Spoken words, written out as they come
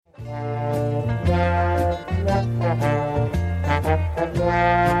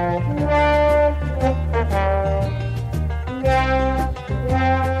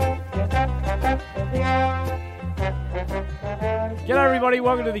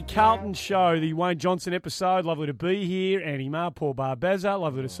welcome to the Carlton Show, the Wayne Johnson episode. Lovely to be here. Andy Marr, Paul Barbazza.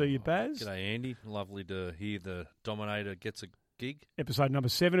 Lovely to see you, Baz. G'day, Andy. Lovely to hear the Dominator gets a gig. Episode number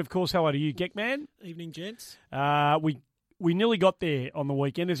 7, of course. How are you, Geckman? Evening, gents. We nearly got there on the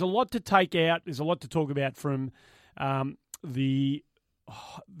weekend. There's a lot to take out. There's a lot to talk about from the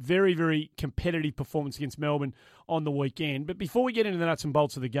very, very competitive performance against Melbourne on the weekend. But before we get into the nuts and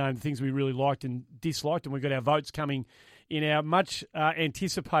bolts of the game, the things we really liked and disliked, and we've got our votes coming in our much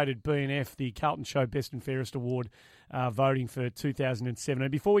anticipated BNF, the Carlton Show Best and Fairest Award, voting for 2017.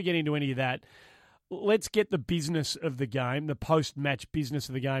 Before we get into any of that, let's get the business of the game, the post-match business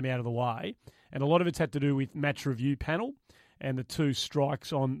of the game out of the way. And a lot of it's had to do with match review panel and the 2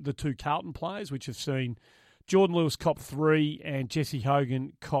 strikes on the 2 Carlton players, which have seen Jordan Lewis cop 3 and Jesse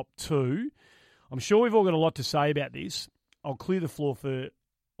Hogan cop 2. I'm sure we've all got a lot to say about this. I'll clear the floor for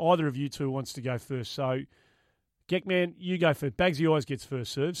either of you two who wants to go first. So, Geckman, you go first. Bagsy always gets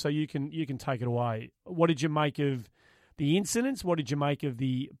first serve, so you can take it away. What did you make of the incidents? What did you make of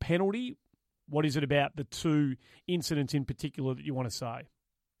the penalty? What is it about the 2 incidents in particular that you want to say?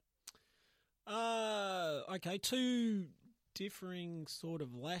 Okay, 2 differing sort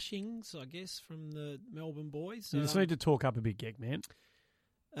of lashings, I guess, from the Melbourne boys. You just need to talk up a bit, Geckman.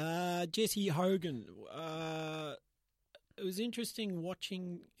 Jesse Hogan. It was interesting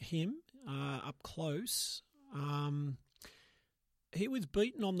watching him up close. He was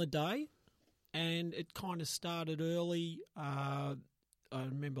beaten on the day, and it kind of started early. I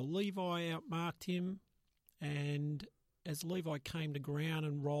remember Levi outmarked him, and as Levi came to ground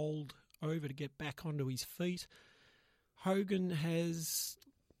and rolled over to get back onto his feet, Hogan has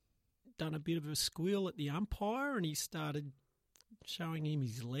done a bit of a squeal at the umpire, and he started showing him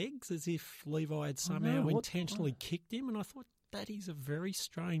his legs as if Levi had somehow intentionally kicked him, and I thought, that is a very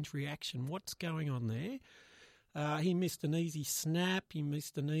strange reaction. What's going on there? He missed an easy snap. He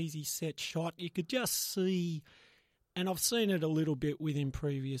missed an easy set shot. You could just see, and I've seen it a little bit with him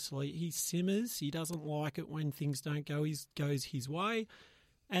previously, he simmers. He doesn't like it when things don't goes his way.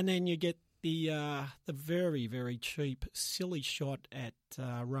 And then you get the very, very cheap, silly shot at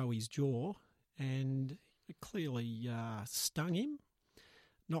Rowy's jaw, and it clearly stung him,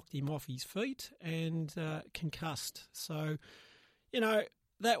 knocked him off his feet, and concussed. So,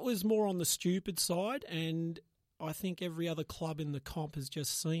 that was more on the stupid side, and I think every other club in the comp has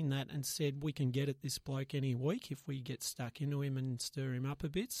just seen that and said, we can get at this bloke any week if we get stuck into him and stir him up a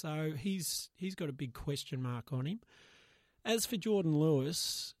bit. So he's got a big question mark on him. As for Jordan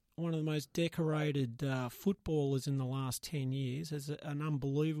Lewis, one of the most decorated footballers in the last 10 years, has an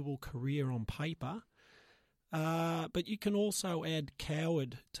unbelievable career on paper. But you can also add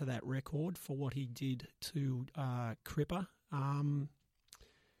coward to that record for what he did to Cripper.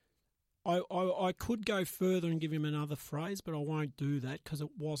 I could go further and give him another phrase, but I won't do that because it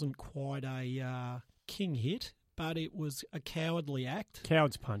wasn't quite a king hit, but it was a cowardly act.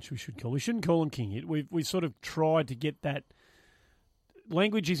 Coward's punch, we should call. We shouldn't call him king hit. We sort of tried to get that.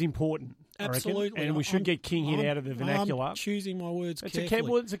 Language is important, absolutely, and we should get king hit out of the vernacular. I'm choosing my words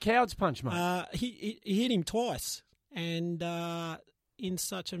carefully. It's a coward's punch, mate. He hit him twice, and in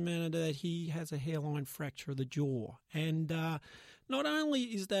such a manner that he has a hairline fracture of the jaw. And not only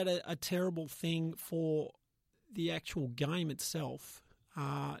is that a terrible thing for the actual game itself,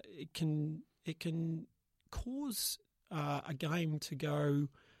 it can cause a game to go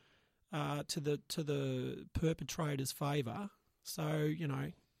to the perpetrator's favour. So,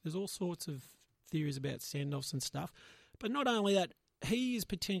 there's all sorts of theories about send-offs and stuff. But not only that, he is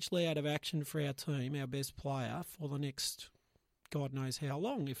potentially out of action for our team, our best player, for the next God knows how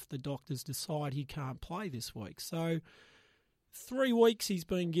long if the doctors decide he can't play this week. So 3 weeks he's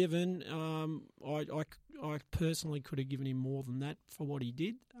been given. I personally could have given him more than that for what he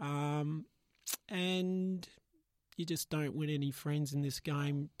did. And you just don't win any friends in this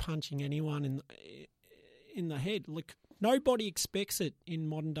game punching anyone in the head. Look, nobody expects it in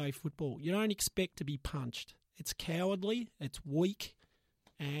modern day football. You don't expect to be punched. It's cowardly, it's weak,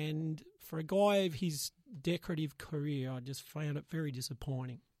 and for a guy of his decorative career, I just found it very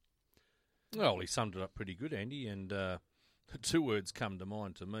disappointing. Well, he summed it up pretty good, Andy, and 2 words come to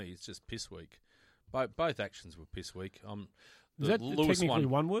mind to me. It's just piss week. Both actions were piss week. Is that technically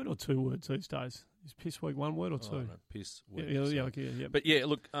 1 word or 2 words these days? Is piss week 1 word or 2? Oh, no, piss week. Yeah. But yeah,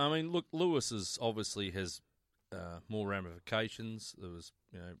 look, Lewis obviously has more ramifications. There was,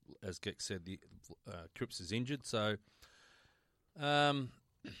 as Geck said, the Cripps is injured, so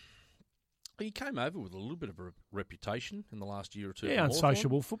he came over with a little bit of a reputation in the last year or two. Yeah,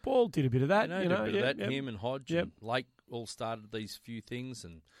 unsociable football, did a bit of that. Did a bit of that. Him and Hodge and Lake all started these few things,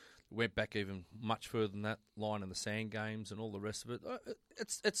 and Went back even much further than that, line in the sand games and all the rest of it.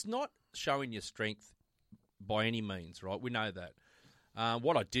 It's not showing your strength by any means, right? We know that.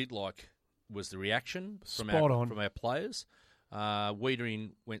 What I did like was the reaction from our players.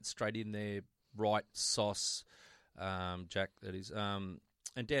 Wiedering went straight in there, right, Sauce, Jack, that is. And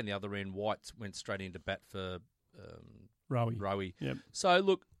down the other end, White went straight into bat for Rowie. Yep. So,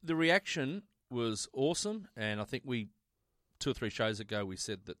 look, the reaction was awesome, and I think 2 or 3 shows ago, we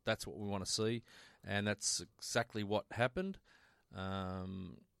said that that's what we want to see, and that's exactly what happened.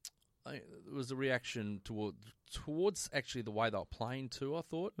 It was a reaction towards actually the way they were playing too, I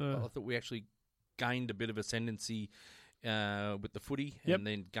thought. I thought we actually gained a bit of ascendancy with the footy and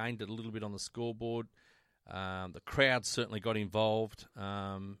then gained it a little bit on the scoreboard. The crowd certainly got involved,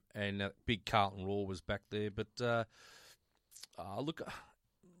 and that big Carlton roar was back there. But, look,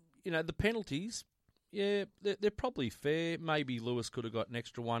 the penalties... Yeah, they're probably fair. Maybe Lewis could have got an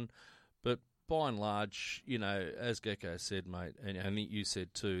extra one. But by and large, as Gecko said, mate, and I think you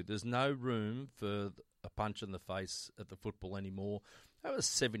said too, there's no room for a punch in the face at the football anymore. That was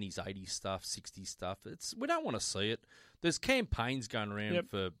 70s, 80s stuff, 60s stuff. We don't want to see it. There's campaigns going around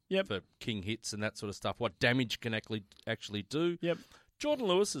for king hits and that sort of stuff, what damage can actually do. Yep. Jordan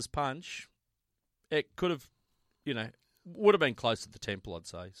Lewis's punch, it could have, would have been close to the temple, I'd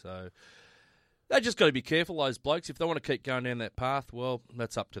say. So... They just got to be careful, those blokes. If they want to keep going down that path, well,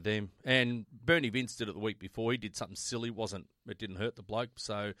 that's up to them. And Bernie Vince did it the week before. He did something silly. It didn't hurt the bloke.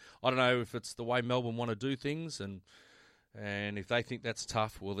 So I don't know if it's the way Melbourne want to do things, and if they think that's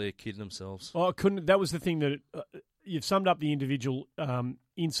tough, well, they're kidding themselves. Oh, that was the thing that you've summed up the individual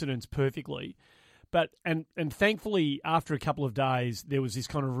incidents perfectly. But and thankfully, after a couple of days, there was this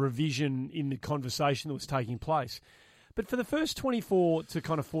kind of revision in the conversation that was taking place. But for the first 24 to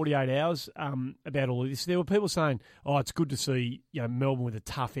kind of 48 hours about all of this, there were people saying, it's good to see Melbourne with a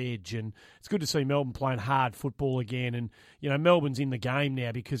tough edge, and it's good to see Melbourne playing hard football again, and Melbourne's in the game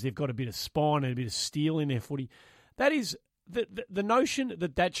now because they've got a bit of spine and a bit of steel in their footy. That is the notion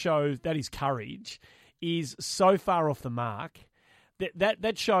that shows that is courage is so far off the mark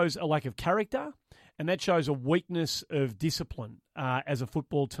that shows a lack of character, and that shows a weakness of discipline as a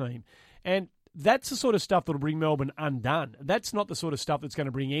football team. And that's the sort of stuff that will bring Melbourne undone. That's not the sort of stuff that's going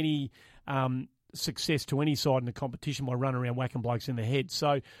to bring any success to any side in the competition by running around whacking blokes in the head.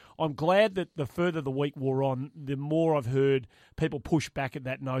 So I'm glad that the further the week wore on, the more I've heard people push back at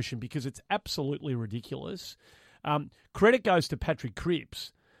that notion, because it's absolutely ridiculous. Credit goes to Patrick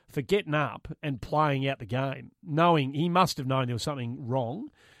Cripps for getting up and playing out the game, knowing he must have known there was something wrong.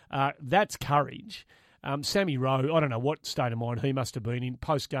 That's courage. Sammy Rowe, I don't know what state of mind he must have been in.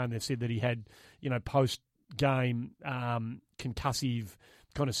 Post-game, they've said that he had, post-game concussive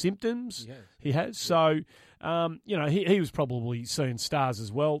kind of symptoms. Yes. He has. So, he was probably seeing stars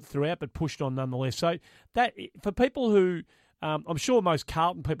as well throughout, but pushed on nonetheless. So, that for people who, I'm sure most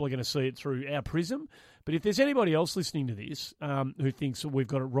Carlton people are going to see it through our prism, but if there's anybody else listening to this who thinks that we've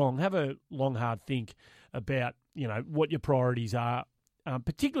got it wrong, have a long, hard think about, what your priorities are,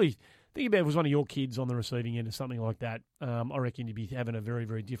 particularly... Think about if it was one of your kids on the receiving end or something like that. I reckon you'd be having a very,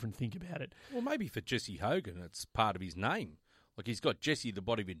 very different think about it. Well, maybe for Jesse Hogan, it's part of his name. Like, he's got Jesse the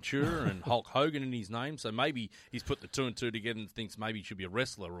Body Ventura and Hulk Hogan in his name, so maybe he's put the 2 and 2 together and thinks maybe he should be a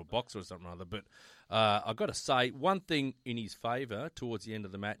wrestler or a boxer or something or other. But I've got to say, one thing in his favour towards the end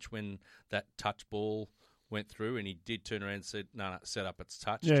of the match when that touch ball went through and he did turn around and said, no, set up, it's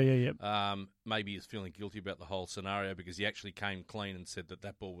touched. Yeah. Maybe he's feeling guilty about the whole scenario because he actually came clean and said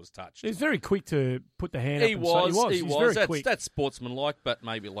that ball was touched. He was very quick to put the hand up. He was. He was very quick. That's sportsmanlike, but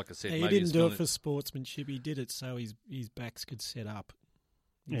maybe, like I said, he didn't do it for sportsmanship. He did it so his backs could set up.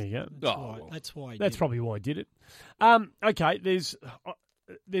 There you go. That's why. That's probably why he did it. Okay,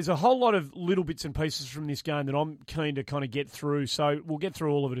 there's a whole lot of little bits and pieces from this game that I'm keen to kind of get through, so we'll get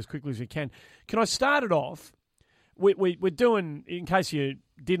through all of it as quickly as we can. Can I start it off? We're doing, in case you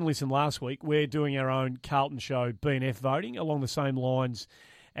didn't listen last week, we're doing our own Carlton show BNF voting along the same lines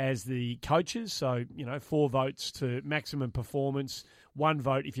as the coaches. So, 4 votes to maximum performance, 1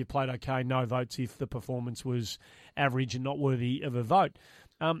 vote if you played okay, no votes if the performance was average and not worthy of a vote.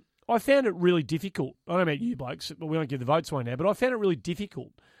 I found it really difficult. I don't know about you blokes, but we won't give the votes away now, but I found it really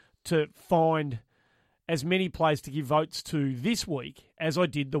difficult to find as many players to give votes to this week as I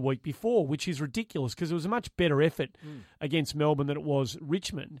did the week before, which is ridiculous because it was a much better effort against Melbourne than it was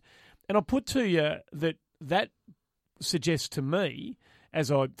Richmond. And I put to you that suggests to me,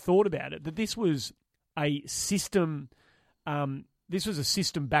 as I thought about it, that this was a system. This was a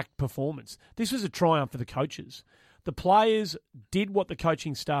system-backed performance. This was a triumph for the coaches. The players did what the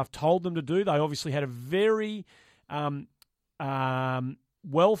coaching staff told them to do. They obviously had a very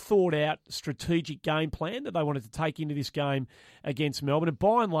well thought out strategic game plan that they wanted to take into this game against Melbourne. And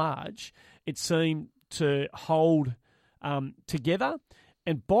by and large, it seemed to hold together.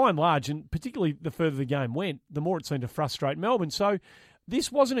 And by and large, and particularly the further the game went, the more it seemed to frustrate Melbourne. So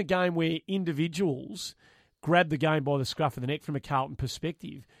this wasn't a game where individuals grabbed the game by the scruff of the neck from a Carlton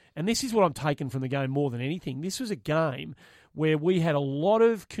perspective. And this is what I'm taking from the game more than anything. This was a game where we had a lot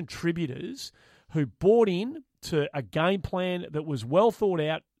of contributors who bought in to a game plan that was well thought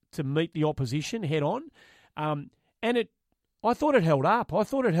out to meet the opposition head on. I thought it held up. I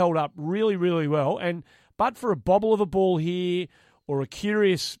thought it held up really, really well. But for a bobble of a ball here or a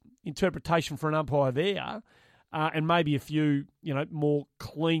curious interpretation for an umpire there, and maybe a few, more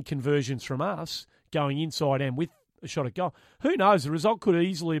clean conversions from us going inside and with a shot at goal, who knows? The result could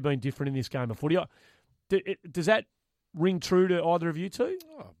easily have been different in this game of footy. Does that ring true to either of you two?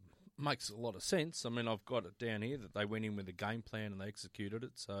 Oh, makes a lot of sense. I mean, I've got it down here that they went in with a game plan and they executed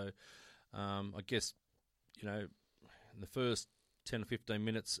it. So I guess, in the first 10 or 15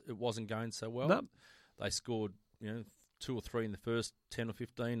 minutes, it wasn't going so well. No. They scored, 2 or 3 in the first 10 or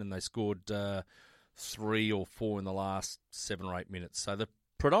 15, and they scored 3 or 4 in the last 7 or 8 minutes. So they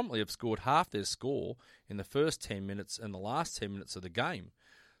predominantly have scored half their score in the first 10 minutes and the last 10 minutes of the game.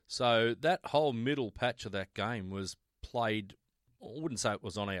 So that whole middle patch of that game was played, I wouldn't say it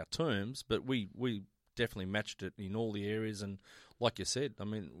was on our terms, but we definitely matched it in all the areas. And like you said, I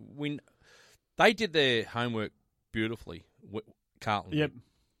mean, they did their homework beautifully, Carlton. Yep.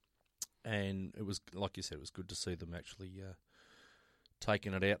 And it was, like you said, it was good to see them actually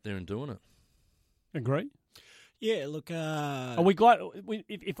taking it out there and doing it. Agree? Yeah, look... Are we glad...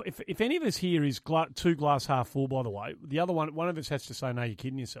 If any of us here is 2 glass half full, by the way, the other one of us has to say, no, you're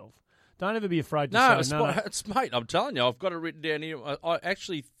kidding yourself. Don't ever be afraid to say no. It's, mate, I'm telling you, I've got it written down here. I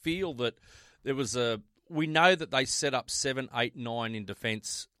actually feel that there was we know that they set up 7, 8, 9 in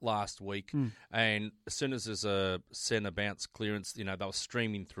defence last week, and as soon as there's a centre bounce clearance, they were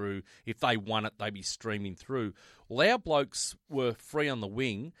streaming through. If they won it, they'd be streaming through. Well, our blokes were free on the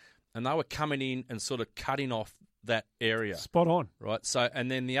wing, and they were coming in and sort of cutting off that area. Spot on. Right, so, and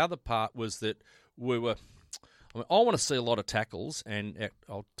then the other part was that we were... I want to see a lot of tackles, and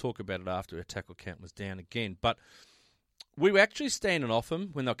I'll talk about it after our tackle count was down again. But we were actually standing off them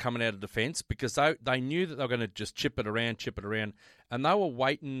when they were coming out of defence because they knew that they were going to just chip it around, and they were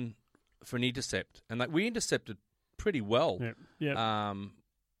waiting for an intercept. And we intercepted pretty well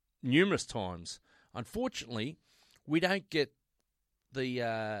numerous times. Unfortunately, we don't get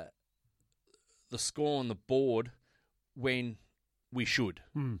the score on the board when we should.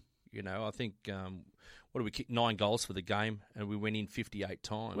 I think... what did we kick? 9 goals for the game, and we went in 58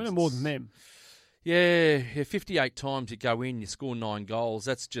 times. We know more than them. Yeah, 58 times you go in, you score 9 goals.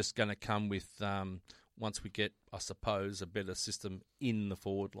 That's just going to come with once we get, I suppose, a better system in the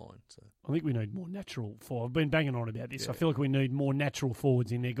forward line. So I think we need more natural forward. I've been banging on about this. Yeah. I feel like we need more natural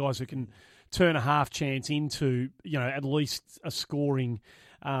forwards in there, guys who can turn a half chance into, at least a scoring,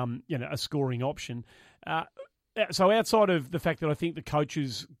 a scoring option. So outside of the fact that I think the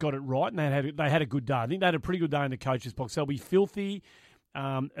coaches got it right and they had a good day, I think they had a pretty good day in the coaches' box. They'll be filthy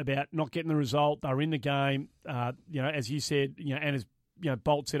about not getting the result. They were in the game, as you said, and as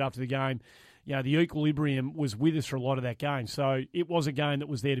Bolt said after the game, the equilibrium was with us for a lot of that game. So it was a game that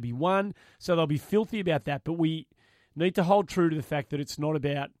was there to be won. So they'll be filthy about that. But we need to hold true to the fact that it's not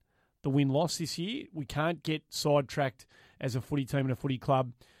about the win-loss this year. We can't get sidetracked as a footy team and a footy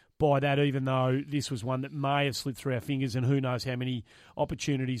club by that, even though this was one that may have slipped through our fingers and who knows how many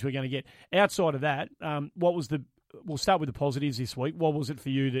opportunities we're going to get. Outside of that, we'll start with the positives this week. What was it for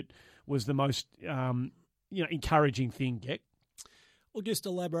you that was the most encouraging thing, Geck? Well, just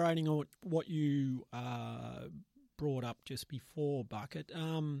elaborating on what you brought up just before, Bucket.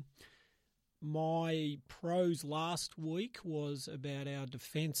 My pros last week was about our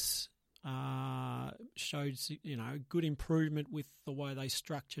defence. Showed good improvement with the way they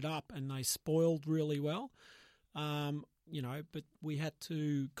structured up and they spoiled really well. But we had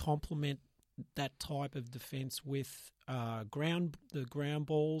to complement that type of defence with the ground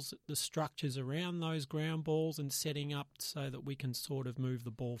balls, the structures around those ground balls, and setting up so that we can sort of move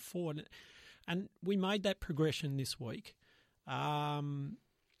the ball forward. And we made that progression this week. Definitely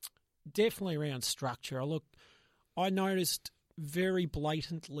around structure. Look, I noticed very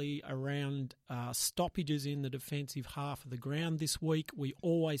blatantly around stoppages in the defensive half of the ground this week. We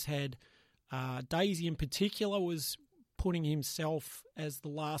always had Daisy in particular was putting himself as the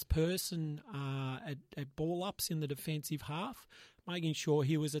last person at ball ups in the defensive half, making sure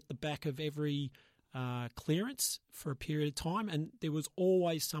he was at the back of every clearance for a period of time, and there was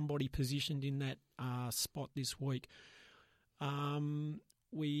always somebody positioned in that spot this week.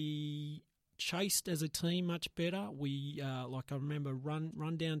 We chased as a team much better. We I remember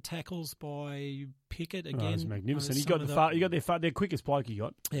run down tackles by Pickett again. It was magnificent. He got their quickest bloke he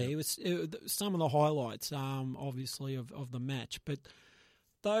got. Yeah, it was some of the highlights, obviously of the match. But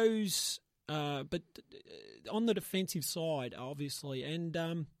those, but on the defensive side, obviously,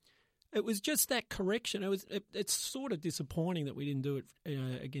 and it was just that correction. It's sort of disappointing that we didn't do it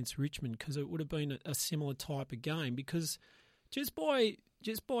against Richmond, because it would have been a similar type of game, because just by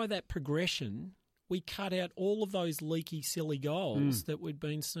that progression, we cut out all of those leaky, silly goals that we'd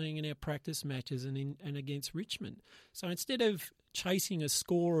been seeing in our practice matches and against Richmond. So instead of chasing a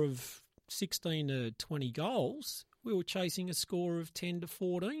score of 16 to 20 goals, we were chasing a score of 10 to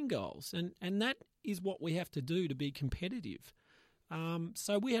 14 goals. And that is what we have to do to be competitive.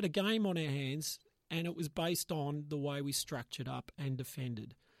 So we had a game on our hands, and it was based on the way we structured up and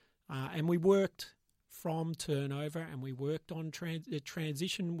defended. And we worked from turnover, and we worked on the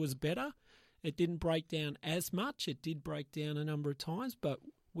transition was better. It didn't break down as much. It did break down a number of times, but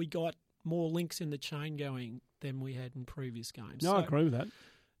we got more links in the chain going than we had in previous games. No, I agree with that.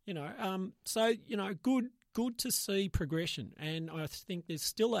 Good to see progression, and I think there's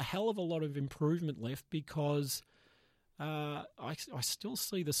still a hell of a lot of improvement left, because I still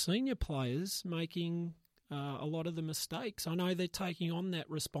see the senior players making a lot of the mistakes. I know they're taking on that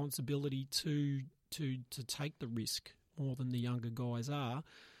responsibility to take the risk more than the younger guys are,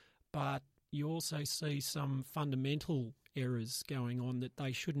 but you also see some fundamental errors going on that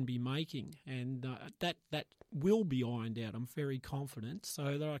they shouldn't be making, and that will be ironed out. I'm very confident,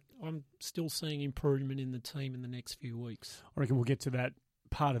 so that I'm still seeing improvement in the team in the next few weeks. I reckon we'll get to that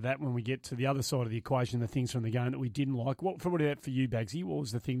part of that when we get to the other side of the equation, the things from the game that we didn't like. What about for you, Bagsy? What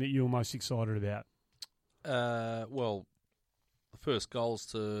was the thing that you were most excited about? Well, the first goals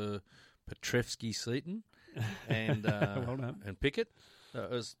to Petrevsky-Seaton and well done. and Pickett. It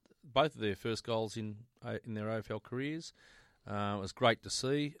was both of their first goals in their AFL careers. It was great to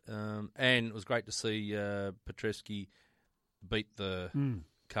see, and it was great to see Petrevsky beat the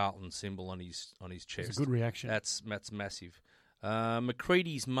Carlton symbol on his chest. It's a good reaction. That's massive.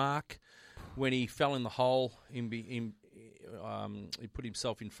 McCready's mark when he fell in the hole, he put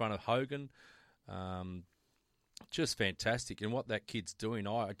himself in front of Hogan. Just fantastic. And what that kid's doing,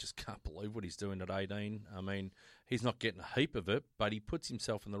 I just can't believe what he's doing at 18. I mean, he's not getting a heap of it, but he puts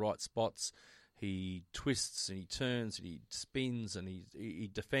himself in the right spots. He twists and he turns and he spins and he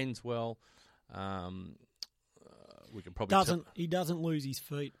defends well. We can probably he doesn't lose his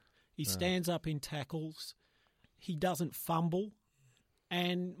feet. He stands up in tackles. He doesn't fumble,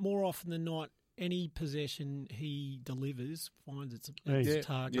 and more often than not, any possession he delivers finds its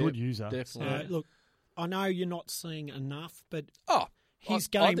target. Good user. Definitely. So, look, I know you're not seeing enough, but his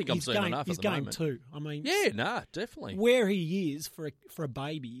game, I think I'm seeing enough his at the game moment. too. I mean, definitely. Where he is for a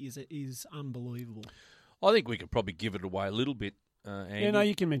baby is unbelievable. I think we could probably give it away a little bit. Andy. Yeah, no,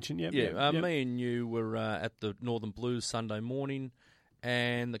 you can mention. Yep. Me and you were at the Northern Blues Sunday morning,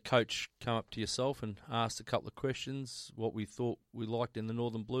 and the coach came up to yourself and asked a couple of questions, what we thought we liked in the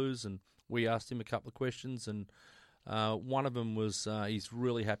Northern Blues, and we asked him a couple of questions, and one of them was he's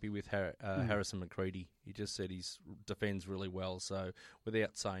really happy with Harrison McCready. He just said he defends really well. So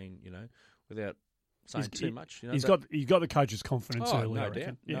without saying too much, he's got the coach's confidence early. No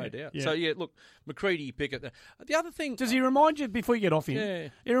doubt, no doubt. So look, McCready, Pickett. The other thing, does he remind you before you get off him? Yeah,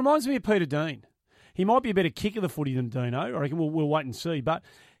 he reminds me of Peter Dean. He might be a better kick of the footy than Dino. I reckon we'll wait and see. But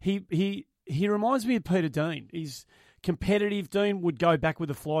he reminds me of Peter Dean. He's competitive. Dean would go back with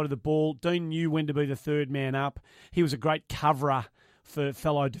the flight of the ball. Dean knew when to be the third man up. He was a great coverer for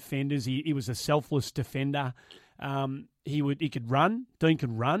fellow defenders. He was a selfless defender. He could run. Dean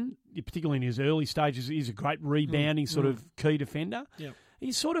could run, particularly in his early stages. He's a great rebounding sort of key defender. Yep.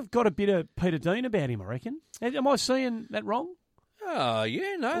 He's sort of got a bit of Peter Dean about him, I reckon. Am I seeing that wrong? That's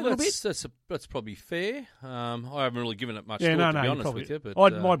probably fair. I haven't really given it much thought, to be honest with you.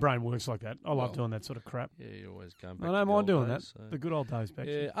 But my brain works like that. I love doing that sort of crap. Yeah, you always going back. I don't mind doing that. The good old days back.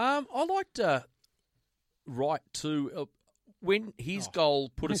 Yeah, I liked Wright too. When his goal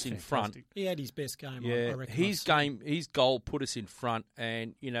put us in front, he had his best game. Yeah, I reckon his goal put us in front,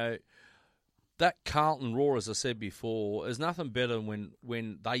 and that Carlton roar, as I said before, is nothing better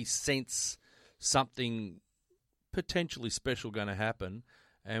when they sense something potentially special going to happen,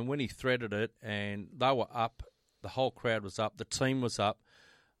 and when he threaded it and they were up, the whole crowd was up, the team was up,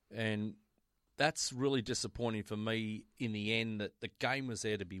 and that's really disappointing for me in the end, that the game was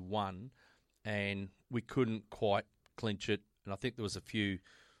there to be won and we couldn't quite clinch it. And I think there was a few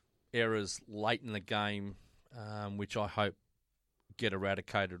errors late in the game which I hope get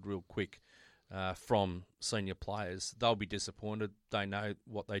eradicated real quick. from senior players. They'll be disappointed. They know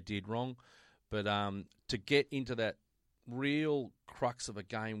what they did wrong. But to get into that real crux of a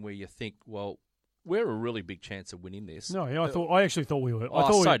game where you think, well, we're a really big chance of winning this. No, yeah, I actually thought we were.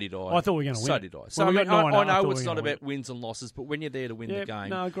 So did I. I thought we were going to win. So did I. So I know it's not about wins and losses, but when you're there to win the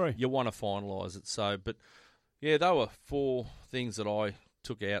game, I agree. You want to finalise it. So, but yeah, they were 4 things that I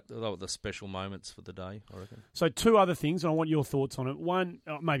took out. They were the special moments for the day, I reckon. So 2 other things, and I want your thoughts on it. One,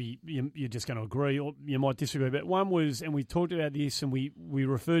 maybe you're just going to agree, or you might disagree, but one was, and we talked about this, and we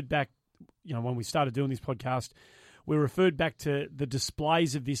referred back, when we started doing this podcast, we referred back to the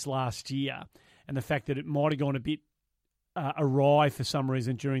displays of this last year and the fact that it might have gone a bit awry for some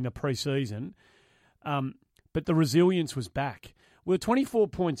reason during the pre-season, but the resilience was back. We were 24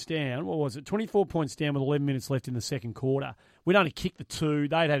 points down. What was it? 24 points down with 11 minutes left in the second quarter. We'd only kicked the 2.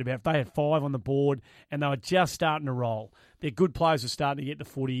 They had 5 on the board, and they were just starting to roll. Their good players were starting to get the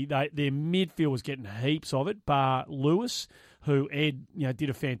footy. Their midfield was getting heaps of it, bar Lewis, who Ed did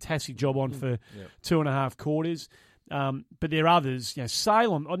a fantastic job on for 2.5 quarters. But there are others,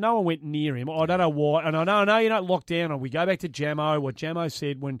 Salem, no one went near him. I don't know why. And I know you're not locked down. We go back to Jamo, what Jamo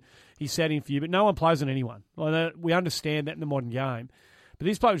said when he sat in for you, but no one plays on anyone. We understand that in the modern game. But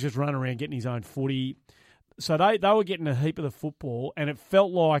this bloke was just running around getting his own footy. So they were getting a heap of the football, and it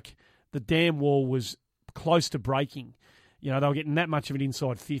felt like the damn wall was close to breaking. They were getting that much of it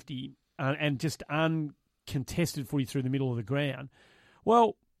inside 50 and just uncontested footy through the middle of the ground.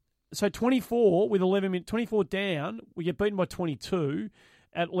 Well, so 24 with 11 minutes, 24 down, we get beaten by 22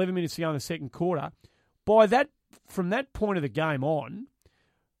 at 11 minutes to go in the second quarter. From that point of the game on,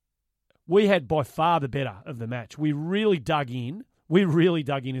 we had by far the better of the match. We really dug in.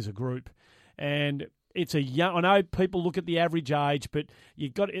 As a group, and it's a young. I know people look at the average age, but you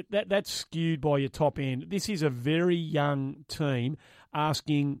got it, that's skewed by your top end. This is a very young team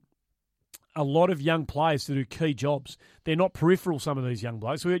asking a lot of young players to do key jobs. They're not peripheral, some of these young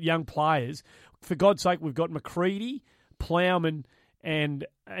blokes. We've got young players. For God's sake, we've got McCready, Plowman, and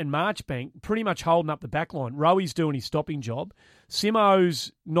Marchbank pretty much holding up the back line. Rowy's doing his stopping job.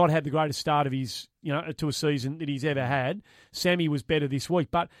 Simo's not had the greatest start of his, to a season that he's ever had. Sammy was better this week.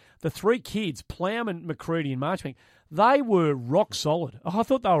 But the 3 kids, Plowman, McCready, and Marchbank, they were rock solid. I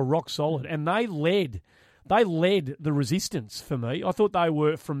thought they were rock solid, and they led the resistance for me. I thought they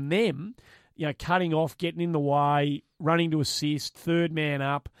were, from them, cutting off, getting in the way, running to assist, third man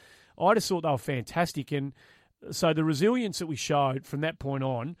up. I just thought they were fantastic. And so the resilience that we showed from that point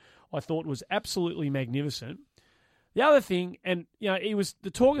on, I thought was absolutely magnificent. The other thing, and he was the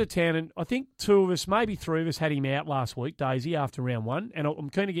talk of the town, and I think 2 of us, maybe 3 of us, had him out last week, Daisy, after round 1. And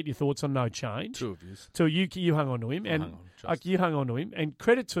I'm keen to get your thoughts on no change. 2 of you. So you hung on to him, you hung on to him, and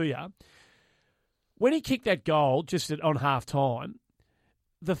credit to you. When he kicked that goal just on half time,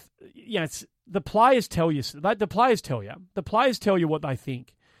 the players tell you. The players tell you what they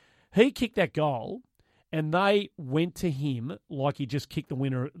think. He kicked that goal, and they went to him like he just kicked the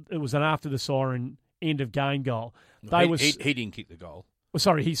winner. It was an after the siren end of game goal. He didn't kick the goal. Well,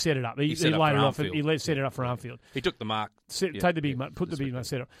 sorry, he set it up. He laid it off. He set it up for Armfield. He took the mark. Take the big mark. Put the big mark.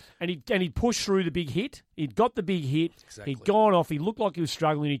 Set it up. And he pushed through the big hit. He'd got the big hit. Exactly. He'd gone off. He looked like he was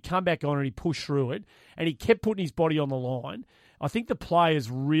struggling. He'd come back on and he pushed through it. And he kept putting his body on the line. I think the players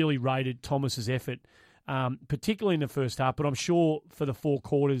really rated Thomas's effort, particularly in the first half, but I'm sure for the 4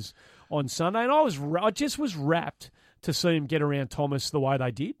 quarters on Sunday. And I just was rapt to see him get around Thomas the way they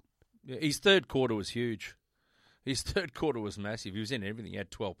did. Yeah, his third quarter was huge. His third quarter was massive. He was in everything. He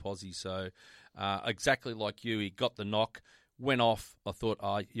had 12 posies. So exactly like you, he got the knock, went off. I thought,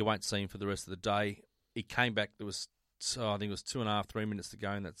 you won't see him for the rest of the day. He came back. There was, I think it was 2.5, 3 minutes to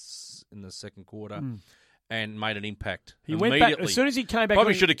go, and that's in the second quarter. And made an impact. He went back as soon as he came back.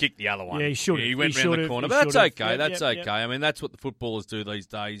 Probably should have kicked the other one. Yeah, he should have. He went round the corner, but that's okay. That's okay. I mean, that's what the footballers do these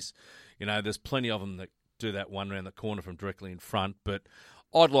days. There's plenty of them that do that one round the corner from directly in front. But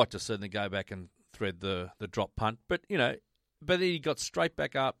I'd like to see them go back and thread the drop punt. But but then he got straight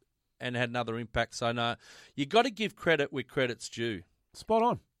back up and had another impact. So no, you got to give credit where credit's due. Spot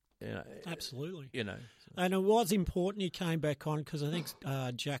on. Absolutely. And it was important he came back on because I think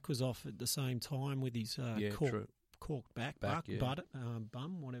Jack was off at the same time with his corked back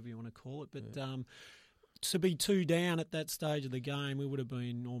bum, whatever you want to call it. But to be 2 down at that stage of the game, we would have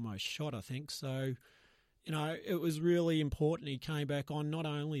been almost shot, I think. So, it was really important he came back on. Not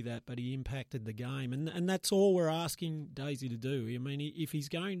only that, but he impacted the game. And that's all we're asking Daisy to do. I mean, if he's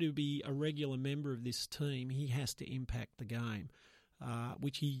going to be a regular member of this team, he has to impact the game.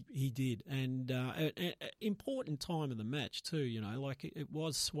 Which he did, and an important time of the match too. It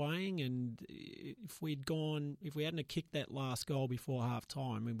was swaying, and if we hadn't have kicked that last goal before half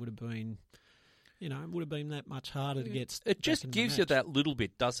time, it would have been it would have been that much harder to get. It just gives you that little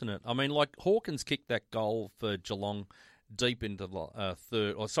bit, doesn't it? I mean, like Hawkins kicked that goal for Geelong deep into the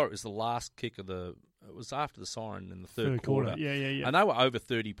third. Or sorry, it was the last kick of the. It was after the siren in the third quarter. Yeah. And they were over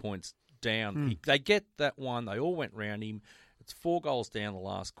 30 points down. They get that one. They all went round him. It's 4 goals down the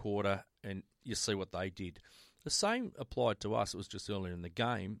last quarter, and you see what they did. The same applied to us. It was just earlier in the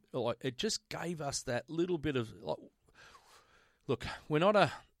game. Like, it just gave us that little bit of look. We're not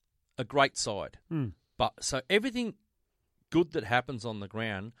a great side, but so everything good that happens on the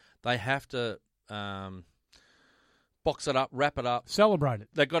ground, they have to box it up, wrap it up, celebrate it.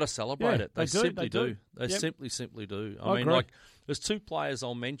 They've got to celebrate it. They simply do. They Yep. simply do. I mean, agree. like, there's 2 players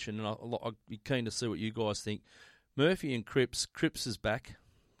I'll mention, and I'd be keen to see what you guys think. Murphy and Cripps. Cripps is back.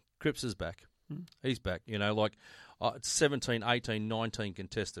 He's back. It's 17, 18, 19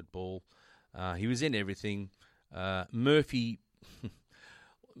 contested ball. He was in everything. Murphy.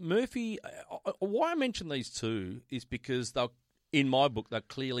 Why I mention these 2 is because in my book, they're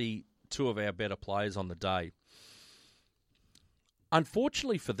clearly 2 of our better players on the day.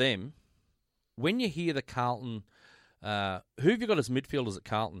 Unfortunately for them, when you hear the Carlton, who have you got as midfielders at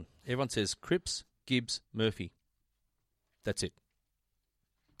Carlton? Everyone says Cripps, Gibbs, Murphy. That's it.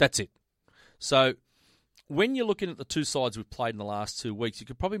 So when you're looking at the 2 sides we've played in the last 2 weeks, you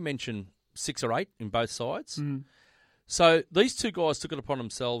could probably mention 6 or 8 in both sides. So these 2 guys took it upon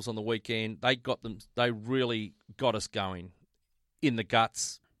themselves on the weekend. They really got us going in the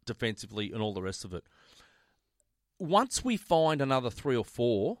guts, defensively, and all the rest of it. Once we find another 3 or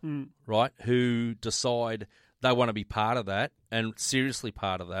 4, right, who decide they want to be part of that and seriously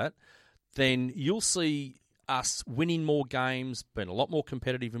part of that, then you'll see us winning more games, being a lot more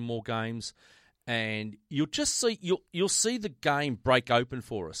competitive in more games, and you'll see the game break open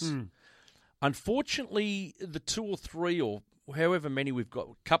for us. Unfortunately, the 2 or 3 or however many we've got,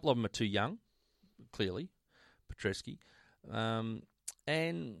 a couple of them are too young, clearly, Petreski,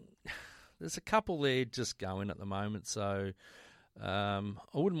 and there's a couple there just going at the moment, so I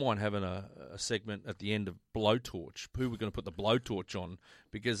wouldn't mind having a segment at the end of blowtorch. Who we're going to put the blowtorch on?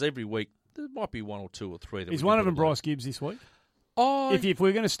 Because every week there might be 1 or 2 or 3. Is one of them Bryce Gibbs this week? If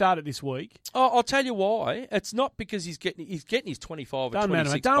we're going to start it this week, I'll tell you why. It's not because he's getting his 25 or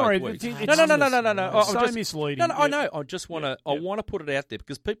 26. Don't worry. Weeks. No. It's so misleading. No, I know. I just want to. I want to put it out there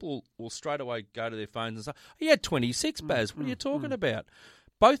because people will straight away go to their phones and say, "He had 26, Baz. What are you talking about?"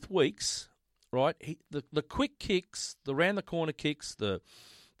 Both weeks. Right, the quick kicks, the round the corner kicks, the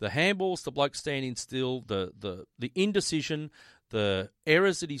handballs, the bloke standing still, the indecision, the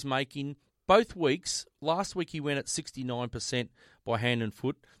errors that he's making. Both weeks. Last week he went at 69% by hand and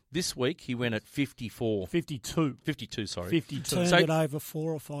foot. This week he went at 54. 52. 52, sorry. 52. Turned it over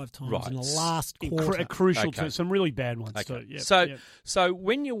 4 or 5 times in the last quarter. Crucial to some really bad ones too. Yep. So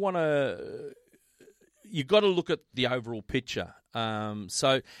when you want to, you got to look at the overall picture. And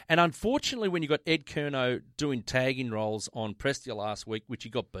unfortunately, when you got Ed Curnow doing tagging roles on Prestia last week, which he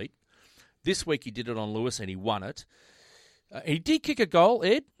got beat, this week he did it on Lewis and he won it. He did kick a goal,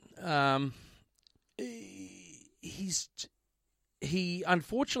 Ed. He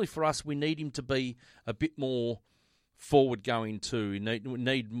unfortunately for us, we need him to be a bit more forward going too. We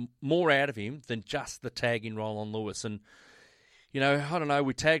need more out of him than just the tagging role on Lewis. And I don't know,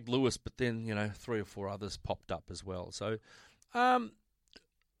 we tagged Lewis, but then 3 or 4 others popped up as well. So.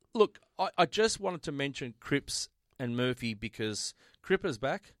 Look, I just wanted to mention Cripps and Murphy because Cripper's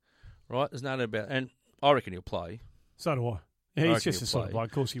back, right? There's no doubt about it. And I reckon he'll play. So do I. Yeah, he's just a sort of bloke.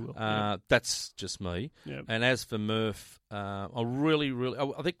 Of course he will. That's just me. Yep. And as for Murph, I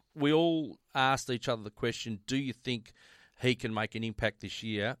think we all asked each other the question, do you think he can make an impact this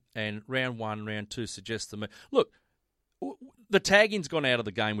year? And round 1, round 2 suggests to me, look, the tagging's gone out of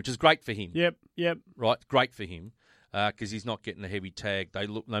the game, which is great for him. Yep. Right, great for him. Because he's not getting a heavy tag. They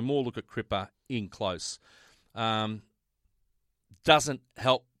more look at Cripper in close. Doesn't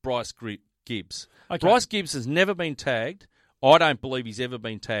help Bryce Gibbs. Okay. Bryce Gibbs has never been tagged. I don't believe he's ever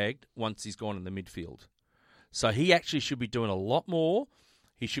been tagged once he's gone in the midfield. So he actually should be doing a lot more.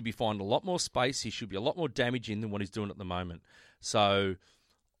 He should be finding a lot more space. He should be a lot more damage in than what he's doing at the moment. So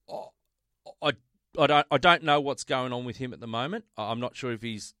I don't know what's going on with him at the moment. I'm not sure if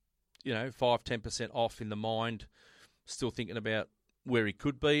he's 5-10% off in the mind. Still thinking about where he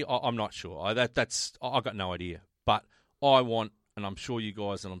could be. I'm not sure. I got no idea. But I want, and I'm sure you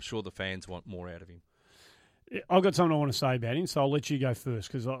guys and I'm sure the fans want more out of him. I've got something I want to say about him, so I'll let you go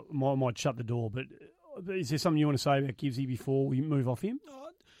first because I might shut the door. But is there something you want to say about Gibbsy before we move off him?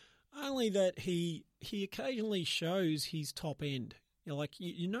 Only that he occasionally shows his top end.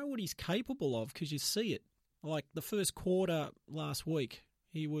 You know what he's capable of because you see it. Like the first quarter last week,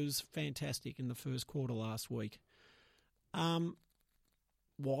 He was fantastic in the first quarter last week.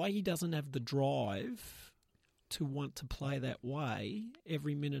 Why he doesn't have the drive to want to play that way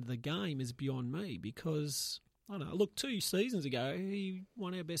every minute of the game is beyond me, because, I don't know, look, 2 seasons ago, he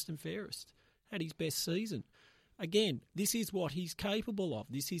won our best and fairest, had his best season. Again, this is what he's capable of.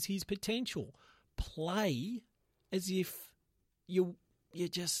 This is his potential. Play as if you're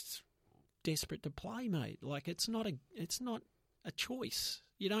just desperate to play, mate. Like, it's not a choice.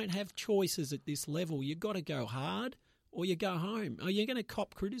 You don't have choices at this level. You've got to go hard or you go home. Or you're going to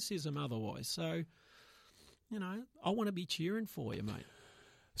cop criticism otherwise. So, I want to be cheering for you, mate.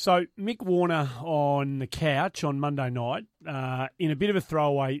 So Mick Warner on the couch on Monday night, in a bit of a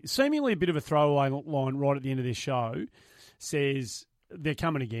throwaway, seemingly a bit of a throwaway line right at the end of this show, says they're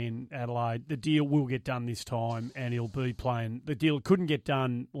coming again, Adelaide. The deal will get done this time, and he'll be playing. The deal couldn't get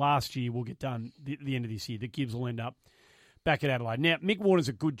done last year. Will get done the end of this year. The Gibbs will end up back at Adelaide. Now Mick Warner's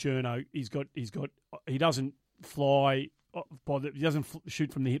a good journo. He doesn't fly, he doesn't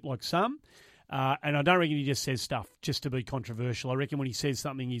shoot from the hip like some. And I don't reckon he just says stuff just to be controversial. I reckon when he says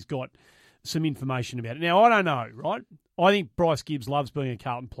something, he's got some information about it. Now, I don't know, right? I think Bryce Gibbs loves being a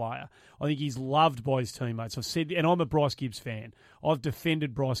Carlton player. I think he's loved by his teammates. I've said, and I'm a Bryce Gibbs fan. I've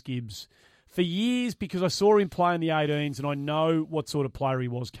defended Bryce Gibbs for years because I saw him play in the 18s and I know what sort of player he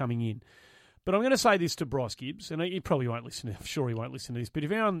was coming in. But I'm going to say this to Bryce Gibbs, and he probably won't listen. I'm sure he won't listen to this. But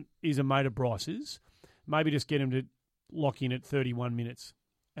if anyone is a mate of Bryce's, maybe just get him to lock in at 31 minutes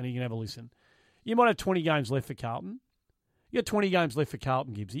and he can have a listen. You might have 20 games left for Carlton. You got 20 games left for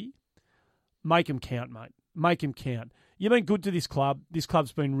Carlton, Gibbsy. Make them count, mate. Make them count. You've been good to this club. This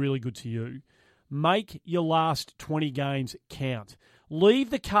club's been really good to you. Make your last 20 games count.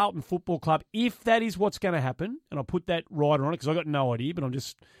 Leave the Carlton Football Club, if that is what's going to happen, and I'll put that rider on it because I've got no idea, but I'm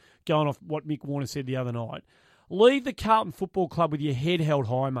just going off what Mick Warner said the other night. Leave the Carlton Football Club with your head held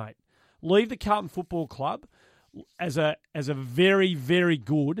high, mate. Leave the Carlton Football Club as a very, very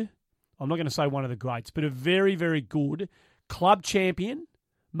good, I'm not going to say one of the greats, but a very, very good club champion.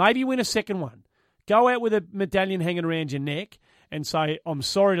 Maybe win a second one. Go out with a medallion hanging around your neck and say, I'm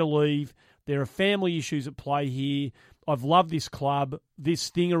sorry to leave. There are family issues at play here. I've loved this club. This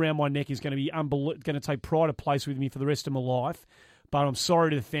thing around my neck is going to be going to take pride of place with me for the rest of my life. But I'm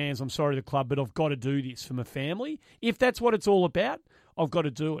sorry to the fans. I'm sorry to the club, but I've got to do this for my family. If that's what it's all about, I've got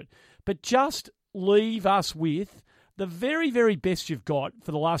to do it. But just leave us with the very, very best you've got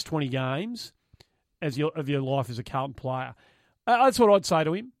for the last 20 games of your life as a Carlton player. That's what I'd say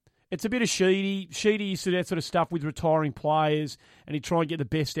to him. It's a bit of Sheedy. Sheedy used to do that sort of stuff with retiring players, and he'd try and get the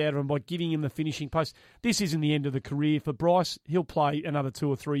best out of them by giving him the finishing post. This isn't the end of the career for Bryce. He'll play another 2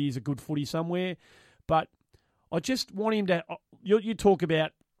 or 3 years of good footy somewhere. But I just want him to... You talk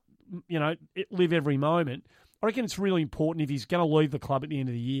about, live every moment. I reckon it's really important if he's going to leave the club at the end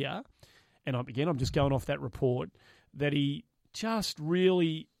of the year, and I'm just going off that report, that he just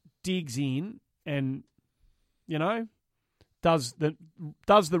really digs in and, does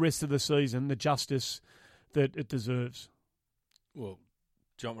the rest of the season the justice that it deserves. Well,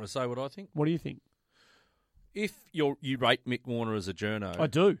 do you want me to say what I think? What do you think? If you rate Mick Warner as a journo... I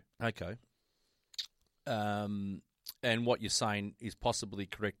do. Okay. And what you're saying is possibly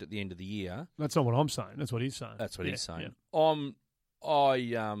correct at the end of the year. That's not what I'm saying. That's what he's saying. That's what he's saying.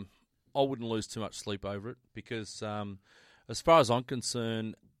 Yeah. I wouldn't lose too much sleep over it because, as far as I'm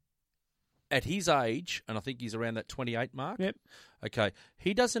concerned, at his age, and I think he's around that 28 mark. Yep. Okay,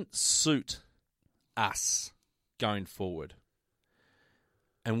 he doesn't suit us going forward,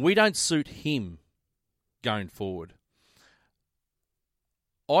 and we don't suit him going forward.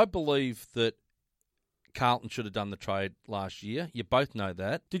 I believe that Carlton should have done the trade last year. You both know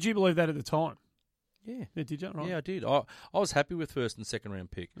that. Did you believe that at the time? Yeah. Did you? Right. Yeah, I did. I was happy with first and second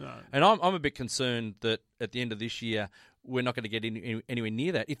round pick. No. And I'm a bit concerned that at the end of this year, we're not going to get anywhere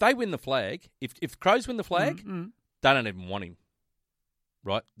near that. If they win the flag, if Crows win the flag, they don't even want him.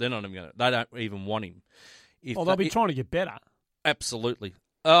 Right? They're not even going to. They don't even want him. They'll be trying to get better. Absolutely.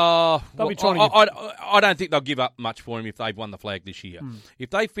 They'll be trying to I don't think they'll give up much for him if they've won the flag this year.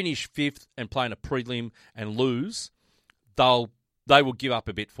 If they finish 5th and play in a prelim and lose, they will give up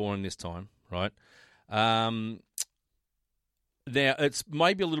a bit for him this time, right? Now, it's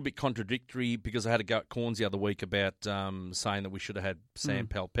maybe a little bit contradictory because I had a go at Corns the other week about saying that we should have had Sam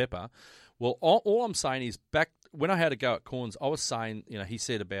Powell-Pepper. Well, all I'm saying is back when I had a go at Corns, I was saying, he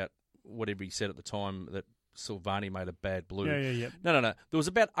said about whatever he said at the time that Silvani made a bad blue. Yeah. No. There was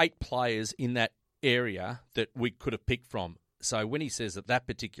about 8 players in that area that we could have picked from. So when he says that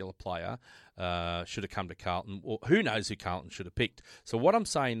particular player should have come to Carlton, well, who knows who Carlton should have picked? So what I'm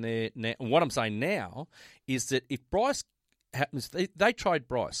saying now is that if Bryce happens, they trade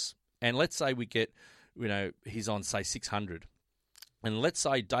Bryce, and let's say we get, he's on, say, 600. And let's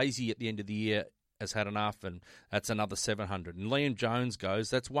say Daisy at the end of the year has had enough, and that's another 700. And Liam Jones goes,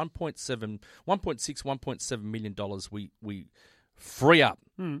 that's $1.7 million we free up.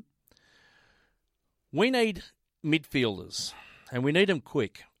 We need midfielders, and we need them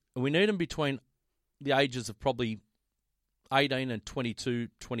quick. And we need them between the ages of probably 18 and 22,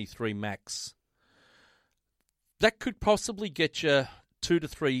 23 max. That could possibly get you 2 to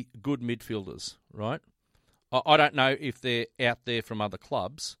 3 good midfielders, right? I don't know if they're out there from other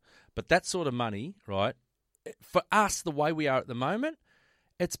clubs, but that sort of money, right, for us, the way we are at the moment,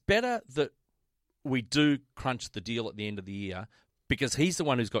 it's better that we do crunch the deal at the end of the year because he's the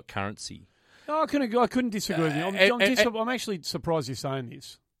one who's got currency. No, I couldn't disagree with you. I'm actually surprised you're saying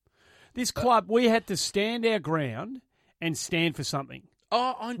this. This club, we had to stand our ground and stand for something.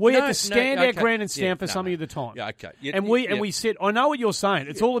 We had to stand our ground and stand for something at the time. Yeah, okay. We said, I know what you're saying.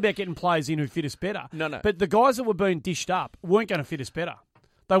 It's all about getting players in who fit us better. No. But the guys that were being dished up weren't going to fit us better.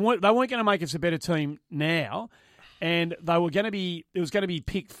 They weren't going to make us a better team now. And they were going to be, it was going to be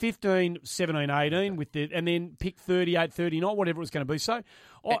pick 15, 17, 18 with the, and then pick 38, 39, whatever it was going to be. So,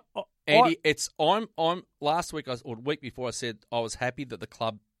 Andy, I'm last week or the week before I said I was happy that the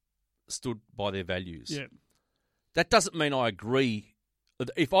club stood by their values. Yeah. That doesn't mean I agree.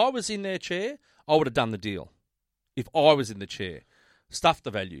 If I was in their chair, I would have done the deal. If I was in the chair, stuff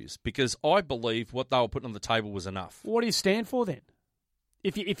the values, because I believe what they were putting on the table was enough. What do you stand for then?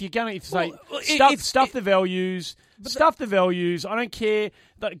 If you're going to say stuff the values, the values. I don't care.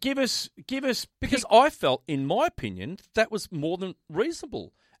 Give us because I felt, in my opinion, that was more than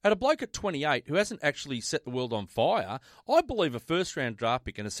reasonable. At a bloke at 28 who hasn't actually set the world on fire, I believe a first-round draft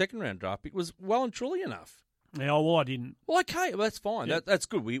pick and a second-round draft pick was well and truly enough. Yeah, well, I didn't. Well, okay, that's fine. Yeah. That's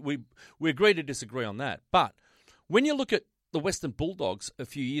good. We agree to disagree on that. But when you look at the Western Bulldogs a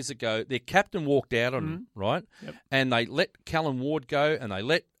few years ago, their captain walked out on them, right? Yep. And they let Callum Ward go, and they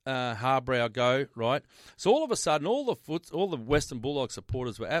let Harbrow go, right? So all of a sudden, all the Western Bulldog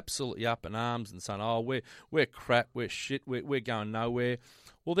supporters were absolutely up in arms and saying, "Oh, we're crap, we're shit, we're going nowhere."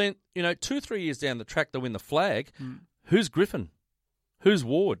 Well, then 2-3 years down the track, they win the flag. Who's Griffin? Who's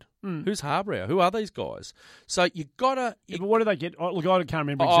Ward? Who's Harbrow? Who are these guys? So you gotta. But what do they get? Look, I can't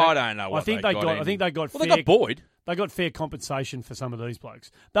remember. I don't know. I think they got. Well, they got Boyd. They got fair compensation for some of these blokes.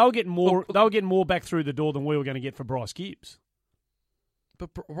 They were getting more. They were getting more back through the door than we were going to get for Bryce Gibbs.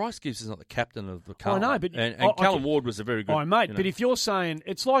 But Bryce Gibbs is not the captain of the Carlton. I know, but and Callum Ward was a very good. Mate. But if you're saying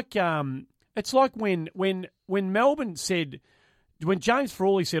it's like when Melbourne said, when James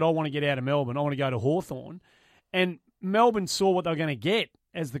Frawley said, "I want to get out of Melbourne. I want to go to Hawthorn," and Melbourne saw what they were going to get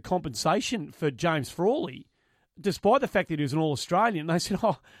as the compensation for James Frawley, despite the fact that he was an All-Australian. They said,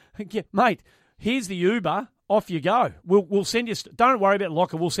 "Oh, yeah, mate, here's the Uber. Off you go. We'll send you. Don't worry about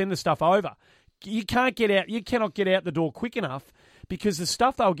locker. We'll send the stuff over. You can't get out. You cannot get out the door quick enough because the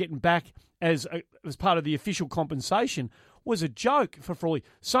stuff they were getting back as part of the official compensation was a joke for Frawley.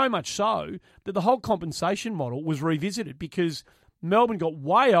 So much so that the whole compensation model was revisited because Melbourne got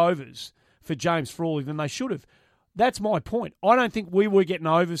way overs for James Frawley than they should have. That's my point. I don't think we were getting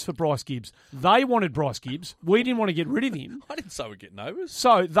overs for Bryce Gibbs. They wanted Bryce Gibbs. We didn't want to get rid of him. I didn't say we're getting overs.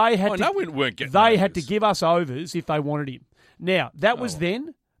 So they had we weren't getting They overs. had to give us overs if they wanted him. Now, that was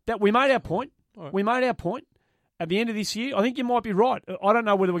then. That we made our point. Right. We made our point. At the end of this year, I think you might be right. I don't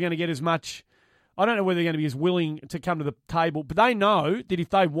know whether we're going to get as much. I don't know whether they're going to be as willing to come to the table. But they know that if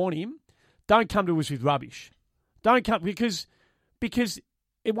they want him, don't come to us with rubbish. Don't come because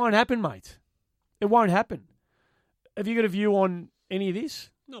it won't happen, mate. It won't happen. Have you got a view on any of this?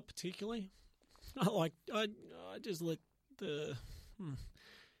 Not particularly. I just let the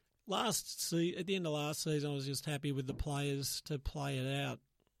at the end of last season, I was just happy with the players to play it out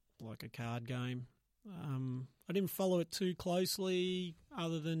like a card game. I didn't follow it too closely,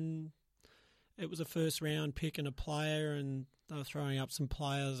 other than it was a first round pick and a player, and they were throwing up some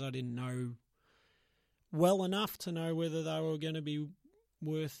players I didn't know well enough to know whether they were going to be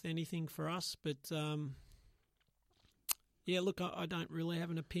worth anything for us, but. Yeah, look, I don't really have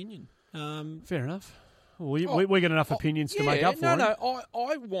an opinion. Fair enough. We got enough opinions to make up for it. No,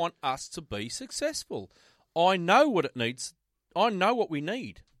 I want us to be successful. I know what it needs. I know what we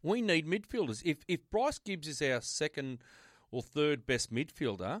need. We need midfielders. If Bryce Gibbs is our second or third best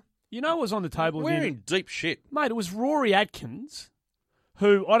midfielder... You know what was on the table we're again? In deep shit. Mate, it was Rory Atkins,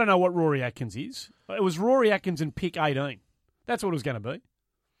 who... I don't know what Rory Atkins is. It was Rory Atkins and pick 18. That's what it was going to be.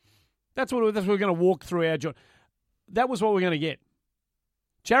 That's what we're going to walk through our job. That was what we're going to get.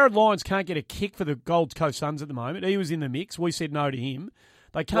 Jared Lyons can't get a kick for the Gold Coast Suns at the moment. He was in the mix. We said no to him.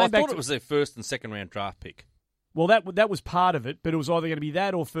 They came back. I thought it was their first and second round draft pick. Well, that was part of it, but it was either going to be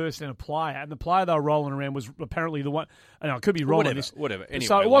that or first and a player. And the player they were rolling around was apparently the one. And I could be wrong on this. Whatever. Anyway,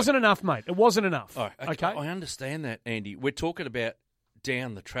 so it wasn't enough, mate. It wasn't enough. Oh, okay. I understand that, Andy. We're talking about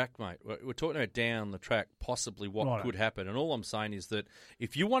down the track, mate. We're talking about down the track, possibly what could happen. And all I'm saying is that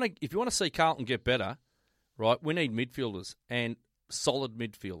if you want to see Carlton get better, right, we need midfielders and solid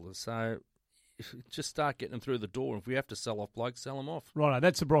midfielders. So just start getting them through the door. If we have to sell off blokes, sell them off. Right,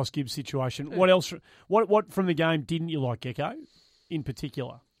 that's the Bryce Gibbs situation. Yeah. What else? What from the game didn't you like, Gecko, in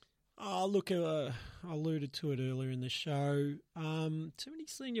particular? Look, I alluded to it earlier in the show. Too many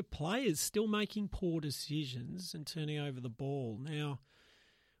senior players still making poor decisions and turning over the ball. Now,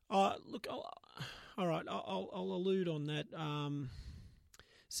 look, all right, I'll allude on that.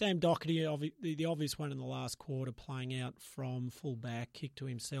 Sam Doherty, the obvious one in the last quarter, playing out from full back, kicked to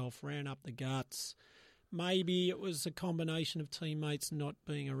himself, ran up the guts. Maybe it was a combination of teammates not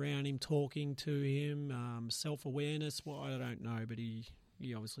being around him, talking to him, self-awareness. Well, I don't know, but he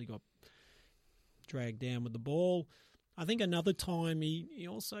obviously got dragged down with the ball. I think another time he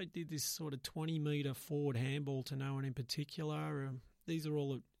also did this sort of 20-metre forward handball to no one in particular. These are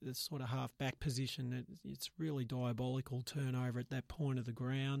all the sort of half-back position. It's really diabolical turnover at that point of the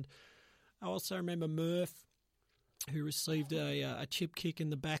ground. I also remember Murph, who received a chip kick in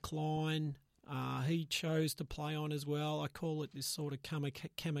the back line. He chose to play on as well. I call it this sort of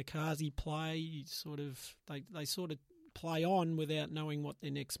kamikaze play. They sort of play on without knowing what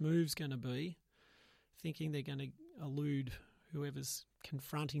their next move's going to be, thinking they're going to elude whoever's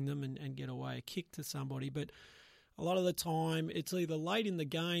confronting them and get away a kick to somebody. But a lot of the time, it's either late in the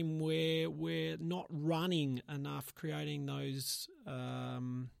game where we're not running enough, creating those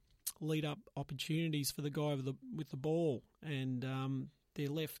lead-up opportunities for the guy with the ball, and they're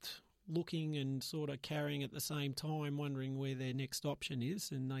left looking and sort of carrying at the same time, wondering where their next option is,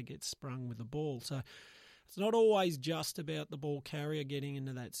 and they get sprung with the ball. So it's not always just about the ball carrier getting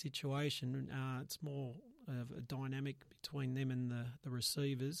into that situation. It's more of a dynamic between them and the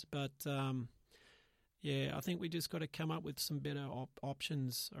receivers. But yeah, I think we just got to come up with some better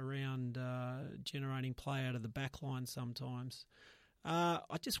options around generating play out of the back line sometimes.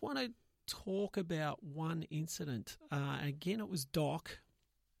 I just want to talk about one incident. Again, it was Doc.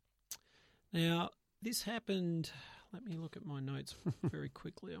 Now, this happened... Let me look at my notes very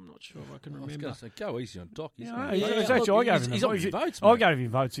quickly. I'm not sure if I can remember. I was going to say, go easy on Doc. He's actually, I gave him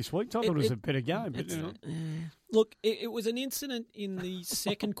votes this week. I thought it was a better game. But, look, it was an incident in the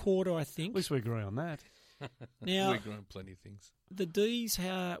second quarter, I think. At least we agree on that. Now, we agree on plenty of things. The D's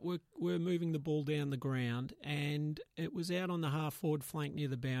were moving the ball down the ground, and it was out on the half-forward flank near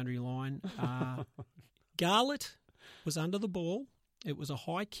the boundary line. Garlett was under the ball. It was a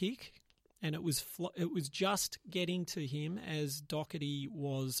high kick. And it was just getting to him as Doherty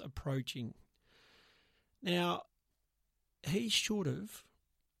was approaching. Now, he should have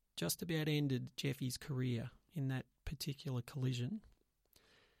just about ended Jeffy's career in that particular collision.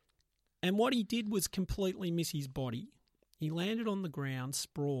 And what he did was completely miss his body. He landed on the ground,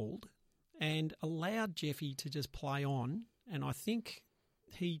 sprawled, and allowed Jeffy to just play on. And I think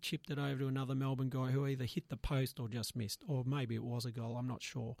he chipped it over to another Melbourne guy who either hit the post or just missed. Or maybe it was a goal, I'm not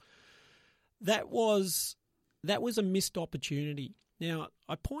sure. That was a missed opportunity. Now,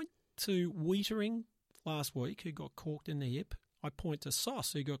 I point to Wiedering last week, who got corked in the hip. I point to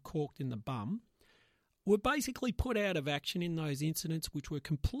Sauce, who got corked in the bum. Were basically put out of action in those incidents, which were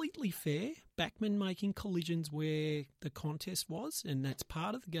completely fair. Backman making collisions where the contest was, and that's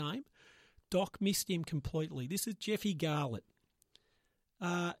part of the game. Doc missed him completely. This is Jeffy Garlett.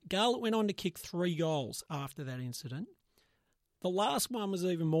 Garlett went on to kick 3 goals after that incident. The last one was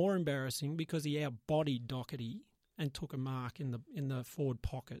even more embarrassing because he outbodied Doherty and took a mark in the forward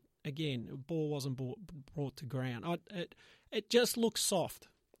pocket. Again, the ball wasn't brought to ground. It just looks soft,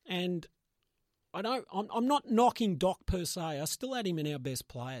 and I'm not knocking Doc per se. I still had him in our best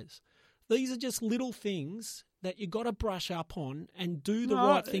players. These are just little things that you got to brush up on and do the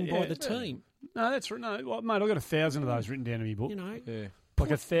right thing by the team. No, that's right. No, well, mate, I've got 1,000 of those written down in my book. You know. Yeah. Like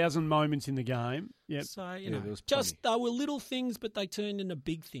 1,000 moments in the game. Yep. So, they were little things, but they turned into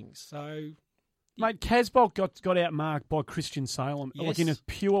big things. So, mate, Casbolt got outmarked by Christian Salem, like in a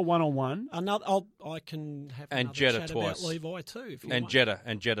pure one-on-one. I can have another Jetta chat twice. about Levi too. If you and want.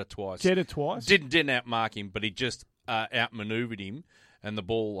 Jetta twice. Jetta twice. Didn't outmark him, but he just outmaneuvered him, and the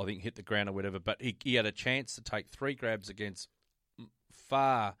ball, I think, hit the ground or whatever. But he had a chance to take 3 grabs against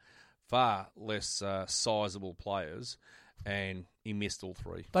far less sizable players, and he missed all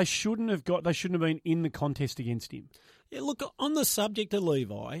 3. They shouldn't have been in the contest against him. Yeah, look, on the subject of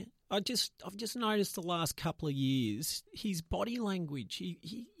Levi, I've just noticed the last couple of years his body language.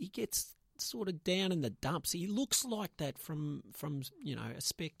 He gets sort of down in the dumps. He looks like that from a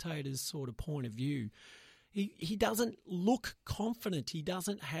spectator's sort of point of view. He doesn't look confident. He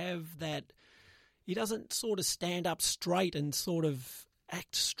doesn't have that. He doesn't sort of stand up straight and sort of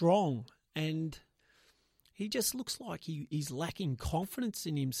act strong. And he just looks like he's lacking confidence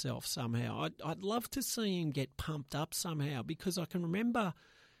in himself somehow. I'd love to see him get pumped up somehow, because I can remember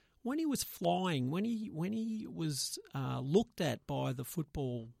when he was flying, when he was looked at by the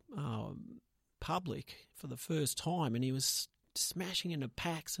football public for the first time, and he was smashing into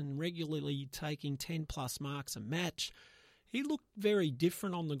packs and regularly taking 10-plus marks a match, he looked very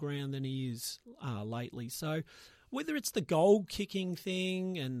different on the ground than he is lately. So whether it's the goal-kicking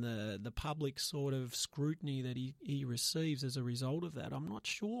thing and the public sort of scrutiny that he receives as a result of that, I'm not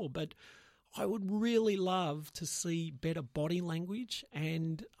sure. But I would really love to see better body language,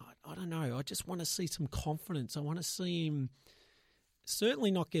 and I don't know, I just want to see some confidence. I want to see him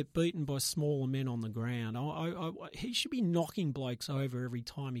certainly not get beaten by smaller men on the ground. He should be knocking blokes over every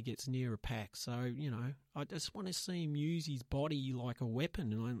time he gets near a pack. So, I just want to see him use his body like a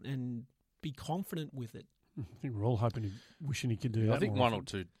weapon and be confident with it. I think we're all wishing he could do that. I think more one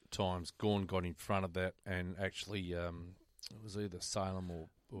often. or two times Gawn got in front of that, and actually it was either Salem or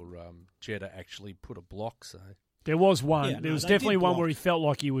Jeddah actually put a block. So there was one. Yeah, there was definitely one where he felt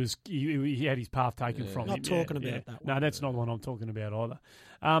like he had his path taken from him. Not talking about that one. No, that's not the one I'm talking about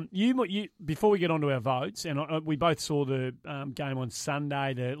either. You before we get on to our votes, and we both saw the game on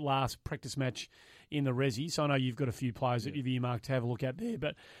Sunday, the last practice match in the Resi, so I know you've got a few players that you've earmarked to have a look at there.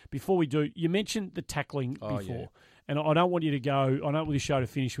 But before we do, you mentioned the tackling before, and I don't want you to go. I don't want the show to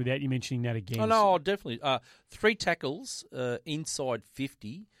finish without you mentioning that again. Oh no, definitely. 3 tackles inside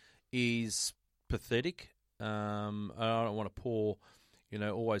 50 is pathetic. I don't want to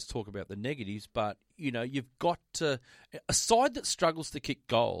always talk about the negatives, but you've got to, a side that struggles to kick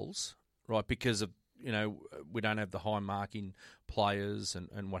goals, right? Because of we don't have the high marking players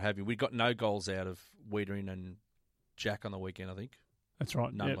and what have you. We got no goals out of Wiedering and Jack on the weekend, I think. That's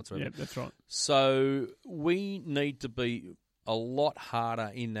right. None whatsoever. Yeah, that's right. So we need to be a lot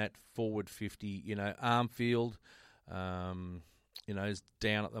harder in that forward 50. Armfield, is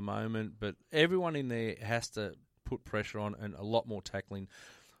down at the moment, but everyone in there has to put pressure on and a lot more tackling.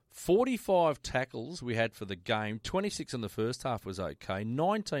 45 tackles we had for the game. 26 in the first half was okay.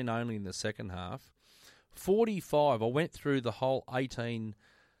 19 only in the second half. 45. I went through the whole 18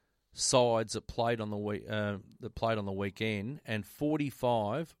 sides that played on the weekend, and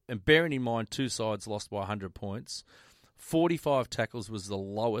 45. And bearing in mind 2 sides lost by 100 points, 45 tackles was the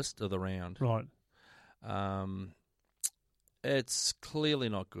lowest of the round. Right. It's clearly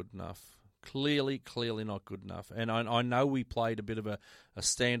not good enough. Clearly not good enough. And I know we played a bit of a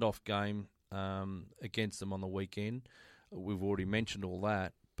standoff game against them on the weekend. We've already mentioned all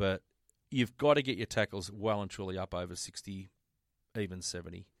that. But you've got to get your tackles well and truly up over 60, even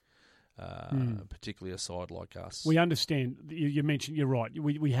 70, particularly a side like us. We understand. You mentioned, you're right.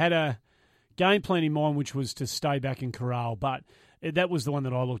 We had a game plan in mind which was to stay back and corral, but that was the one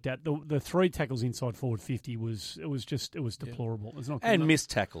that I looked at. The 3 tackles inside forward 50 was deplorable. It's not good and enough. missed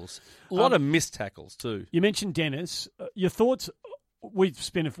tackles. A lot of missed tackles too. You mentioned Dennis. Your thoughts? We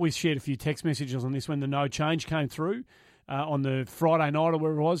shared a few text messages on this when the no change came through on the Friday night or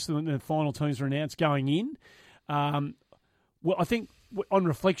where it was when the final teams were announced going in. Well, I think on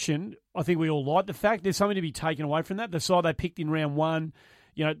reflection, I think we all like the fact there's something to be taken away from that. The side they picked in round 1.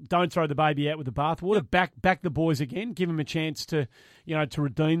 Don't throw the baby out with the bathwater. Yep. Back the boys again. Give them a chance to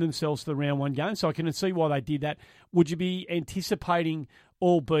redeem themselves for the round 1 game. So I can see why they did that. Would you be anticipating,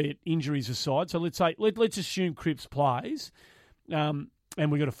 albeit injuries aside? So let's assume Cripps plays, and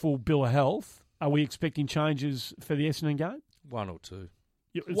we got a full bill of health. Are we expecting changes for the Essendon game? 1 or 2.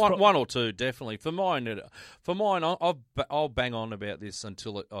 One or 2, definitely. For mine, I'll bang on about this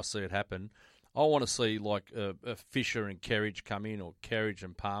until I see it happen. I want to see like a Fisher and Kerridge come in, or Kerridge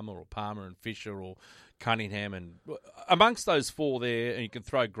and Palmer, or Palmer and Fisher, or Cunningham, and amongst those 4 there, and you can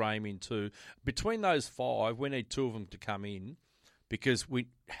throw Graham in too. Between those 5, we need 2 of them to come in because we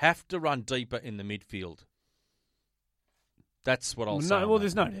have to run deeper in the midfield. That's what I'll say. Well,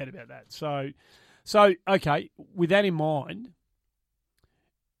 there's no doubt about that. So okay. With that in mind,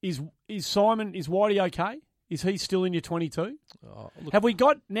 is Whitey okay? Is he still in your 22? Have we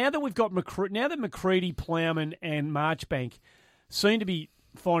got now that McCready, Plowman, and Marchbank seem to be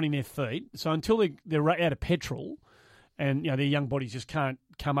finding their feet? So until they're out of petrol, and their young bodies just can't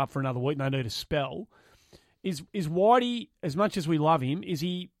come up for another week, and they need a spell. Is Whitey, as much as we love him, is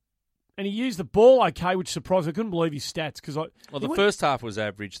he? And he used the ball okay, which surprised me. I couldn't believe his stats because the first half was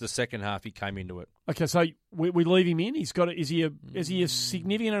average. The second half he came into it. Okay, so we leave him in. Is he a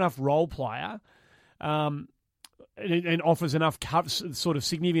significant enough role player, and offers enough sort of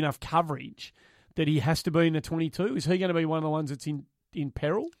significant enough coverage that he has to be in the 22? Is he going to be one of the ones that's in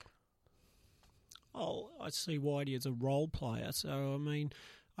peril? Oh, I see Whitey as a role player. So, I mean,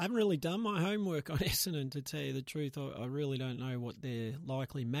 I haven't really done my homework on Essendon, to tell you the truth. I really don't know what their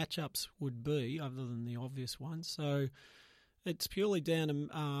likely matchups would be, other than the obvious ones. So it's purely down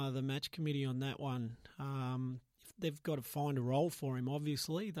to the match committee on that one. If they've got to find a role for him,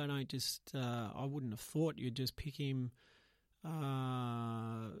 obviously. They don't just... I wouldn't have thought you'd just pick him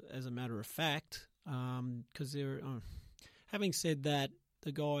as a matter of fact, because they're... having said that,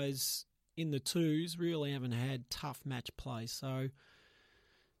 the guys in the twos really haven't had tough match play. So,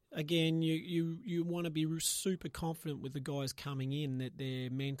 again, you want to be super confident with the guys coming in that they're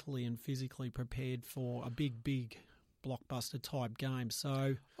mentally and physically prepared for a big blockbuster type game.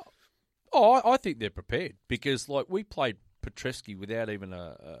 So, I think they're prepared because, like, we played Petreski without even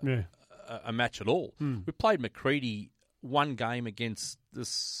a match at all. We played McCready one game against the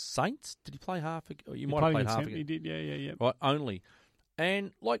Saints. Did he play half? You might have played half. He did, yeah. Right, only.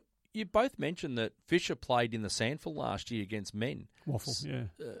 And, like, you both mentioned that Fisher played in the Sandful last year against men. Waffle, yeah.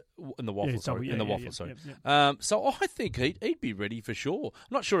 In the Waffle, sorry. In the Waffle, sorry. Yeah. So I think he'd be ready for sure.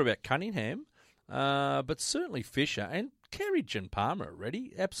 I'm not sure about Cunningham, but certainly Fisher and Kerridge and Palmer are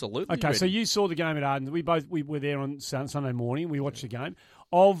ready. Absolutely Okay, ready. so you saw the game at Arden. We were there on Sunday morning. We watched the game.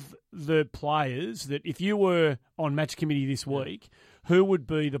 Of the players that, if you were on match committee this week, who would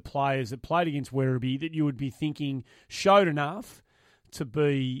be the players that played against Werribee that you would be thinking showed enough to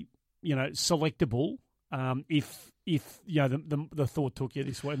be, selectable if the thought took you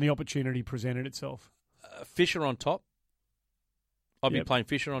this way and the opportunity presented itself? Fisher on top. I'd be playing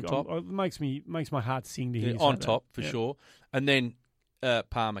Fisher on top. It makes my heart sing to hear on top for sure. And then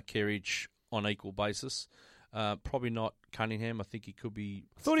Palmer, Kerridge on equal basis. Probably not Cunningham. I think he could be...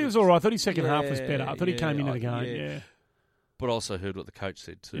 I thought he was all right. I thought his second half was better. I thought he came into the game. Yeah. But I also heard what the coach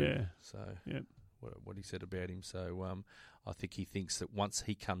said too. Yeah. So what he said about him. So I think he thinks that once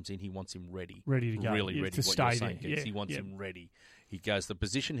he comes in, he wants him ready. Ready to go. Really ready. To stay there. He wants him ready. He goes, the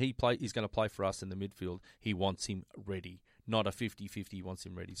position he's going to play for us in the midfield, he wants him ready. Not a 50-50, he wants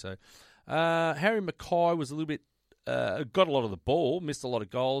him ready. So Harry Mackay was a little bit... got a lot of the ball, missed a lot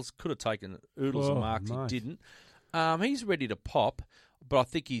of goals, could have taken oodles of marks, he didn't. He's ready to pop, but I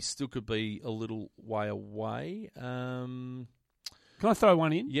think he still could be a little way away. Can I throw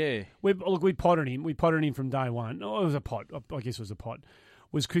one in? Yeah. We potted him. We potted him from day one. Oh, it was a pot. I guess it was a pot.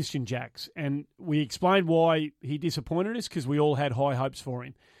 Was Christian Jacks. And we explained why he disappointed us, because we all had high hopes for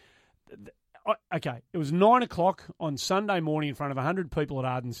him. Okay, it was 9 o'clock on Sunday morning in front of 100 people at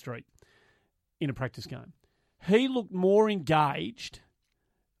Arden Street in a practice game. He looked more engaged,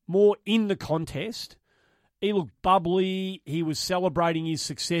 more in the contest. He looked bubbly. He was celebrating his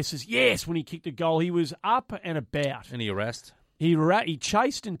successes. Yes, when he kicked a goal, he was up and about. And he harassed. He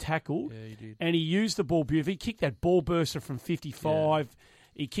chased and tackled. Yeah, he did. And he used the ball beautifully. He kicked that ball burster from 55. Yeah.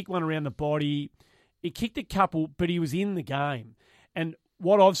 He kicked one around the body. He kicked a couple, but he was in the game. And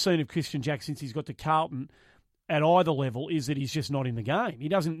what I've seen of Christian Jack since he's got to Carlton at either level is that he's just not in the game. He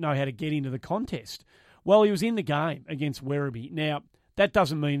doesn't know how to get into the contest. Well, he was in the game against Werribee. Now, that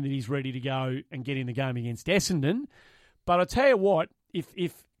doesn't mean that he's ready to go and get in the game against Essendon. But I tell you what,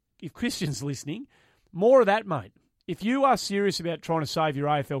 if Christian's listening, more of that, mate. If you are serious about trying to save your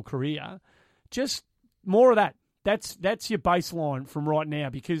AFL career, just more of that. That's your baseline from right now,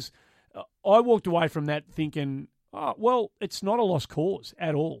 because I walked away from that thinking, oh, well, it's not a lost cause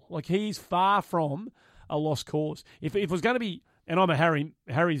at all. Like, he's far from a lost cause. If it was going to be, and I'm a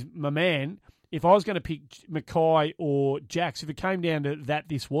Harry's my man, if I was going to pick Mackay or Jacks, if it came down to that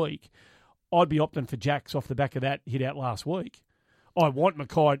this week, I'd be opting for Jacks off the back of that hit out last week. I want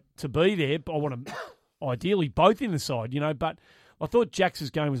Mackay to be there, but I want them ideally both in the side, but I thought Jacks'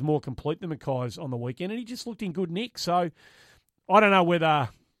 game was more complete than Mackay's on the weekend, and he just looked in good nick. So I don't know whether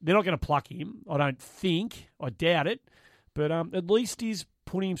they're not going to pluck him. I don't think. I doubt it. But at least he's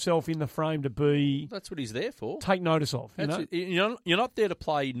putting himself in the frame to be... That's what he's there for. Take notice of. You're not there to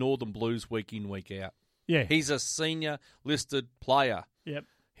play Northern Blues week in, week out. Yeah. He's a senior listed player. Yep.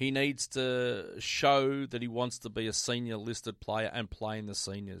 He needs to show that he wants to be a senior listed player and play in the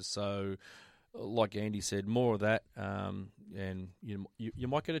seniors. So, like Andy said, more of that, and you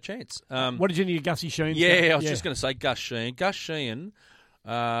might get a chance. What did you need, Gussie Sheehan? Yeah, I was just going to say Gus Sheehan. Gus Sheehan,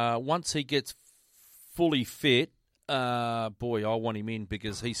 once he gets fully fit, boy, I want him in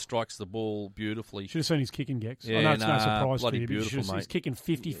because he strikes the ball beautifully. Should have seen his kicking, Gex. Yeah, I know it's no surprise bloody to you, beautiful, but mate. he's kicking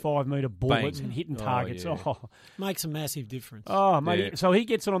 55-metre bullets and hitting targets. Yeah. Oh, makes a massive difference. Oh, mate. Yeah. So he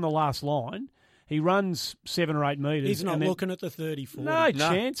gets it on the last line. He runs 7 or 8 metres. He's not looking at the 30-40. No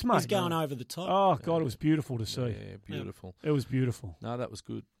chance, mate. He's going over the top. Oh, God, it was beautiful to see. Yeah, beautiful. It was beautiful. No, that was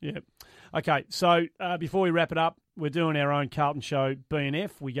good. Yeah. Okay, so before we wrap it up, we're doing our own Carlton show,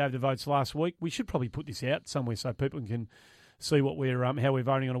 BNF. We gave the votes last week. We should probably put this out somewhere so people can see what how we're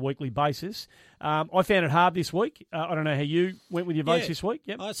voting on a weekly basis. I found it hard this week. I don't know how you went with your votes this week.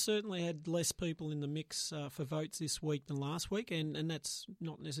 Yep. I certainly had less people in the mix for votes this week than last week, and that's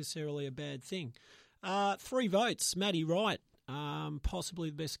not necessarily a bad thing. 3 votes. Matty Wright, possibly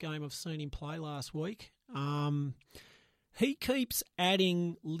the best game I've seen him play last week. He keeps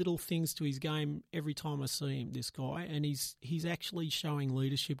adding little things to his game every time I see him, this guy, and he's actually showing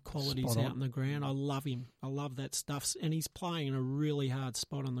leadership qualities out on the ground. I love him. I love that stuff, and he's playing in a really hard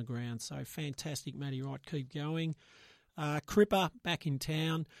spot on the ground. So fantastic, Matty Wright. Keep going. Cripper back in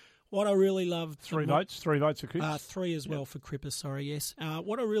town. What I really loved... 3 votes for Cripper? 3 as well for Cripper, sorry, yes.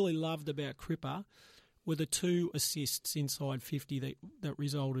 What I really loved about Cripper were the 2 assists inside 50 that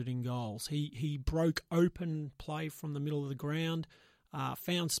resulted in goals. He broke open play from the middle of the ground,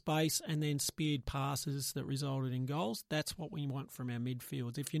 found space, and then speared passes that resulted in goals. That's what we want from our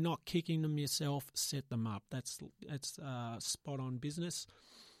midfields. If you're not kicking them yourself, set them up. That's spot on business.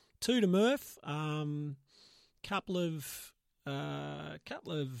 2 to Murph. Couple of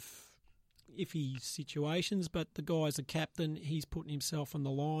iffy situations, but the guy's a captain. He's putting himself on the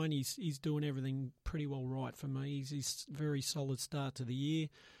line. He's doing everything pretty well right for me. He's a very solid start to the year.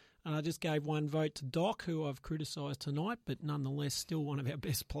 And I just gave 1 vote to Doc, who I've criticised tonight, but nonetheless still one of our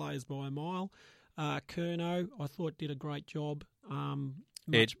best players by a mile. Curnow, I thought did a great job.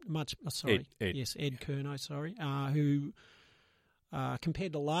 Ed Curnow, sorry, who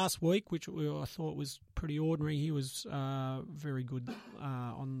compared to last week, which I thought was pretty ordinary, he was very good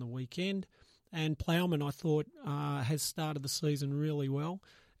on the weekend. And Plowman, I thought, has started the season really well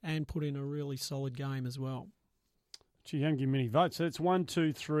and put in a really solid game as well. Gee, you haven't given many votes. So it's 1,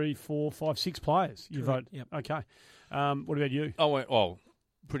 2, 3, 4, 5, 6 players you vote. Yep. Okay. What about you? I went,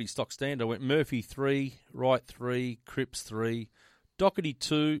 pretty stock standard. I went Murphy 3, Wright 3, Cripps 3, Doherty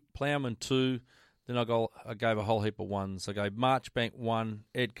 2, Plowman 2. Then I gave a whole heap of 1s. I gave Marchbank 1,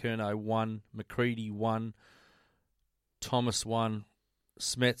 Ed Curnow 1, McCready 1, Thomas 1,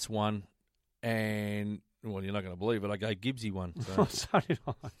 Smets 1, and, well, you're not going to believe it, I gave Gibbsy 1. So. So did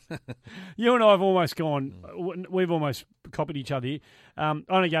I. You and I have almost gone, we've almost copied each other here. I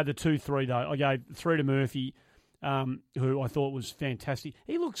only gave the 2, 3, though. I gave 3 to Murphy, who I thought was fantastic.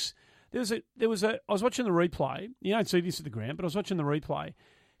 He looks, I was watching the replay. You don't see this at the ground, but I was watching the replay.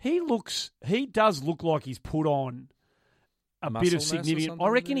 He does look like he's put on a bit of significant. I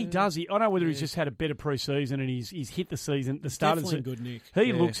reckon he does. I don't know whether he's just had a better pre-season and he's hit the season, the start of the season. Good nick.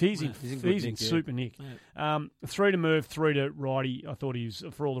 He's in super nick. Yeah. 3 to Merv, 3 to Righty. I thought he was,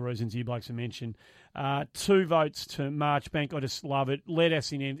 for all the reasons you blokes have mentioned. 2 votes to Marchbank. I just love it. Led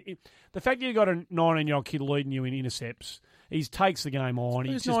us in. The fact that you got a 19-year-old kid leading you in intercepts, he takes the game on.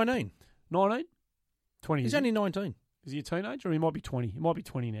 He's 19. 19? 20. He's only 19. Is he a teenager or he might be 20? He might be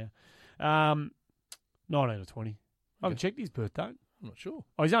 20 now. 19 or 20. I haven't checked his birthday. I'm not sure.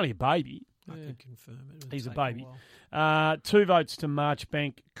 Oh, he's only a baby. I can confirm it. He's a baby. 2 votes to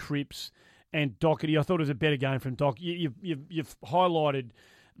Marchbank, Cripps, and Doherty. I thought it was a better game from Doc. You've highlighted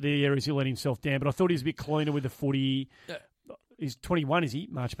the areas he let himself down, but I thought he was a bit cleaner with the footy. He's 21, is he?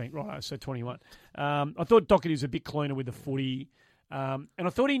 Marchbank, right, so 21. I thought Doherty was a bit cleaner with the footy. And I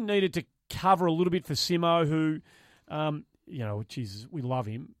thought he needed to cover a little bit for Simo, who... Jesus, we love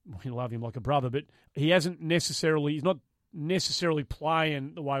him. We love him like a brother, but he's not necessarily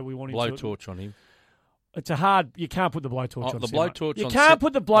playing the way we want him to. Blowtorch on him. It's you can't put the blowtorch on the Simo. Blowtorch you on can't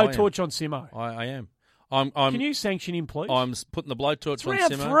put the blowtorch on Simo. I am. Can you sanction him, please? I'm putting the blowtorch on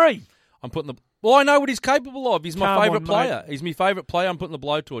round Simo. 3. I'm putting Well, I know what he's capable of. He's my favourite player. He's my favourite player. I'm putting the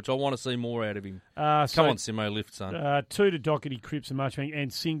blowtorch. I want to see more out of him. Come on, Simo, lift, son. 2 to Doherty, Cripps and Marchbank,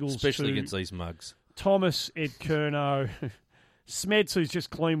 and singles especially against these mugs. Thomas, Ed Curnow, Smeds, who's just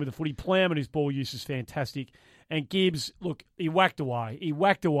clean with the footy, Plowman, whose ball use is fantastic, and Gibbs, look, he whacked away.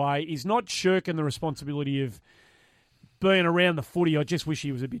 He's not shirking the responsibility of being around the footy. I just wish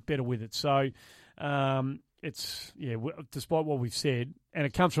he was a bit better with it. So, despite what we've said, and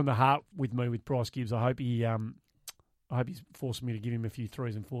it comes from the heart with me with Bryce Gibbs. I hope he's forcing me to give him a few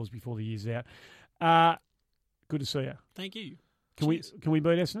 3s and 4s before the year's out. Good to see you. Thank you. Can we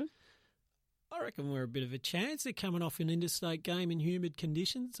beat Essendon? I reckon we're a bit of a chance. They're coming off an interstate game in humid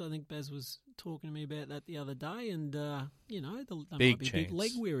conditions. I think Baz was talking to me about that the other day, and they might be a bit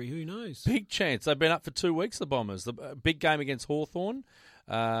leg weary. Who knows? Big chance. They've been up for 2 weeks. The Bombers. The big game against Hawthorn.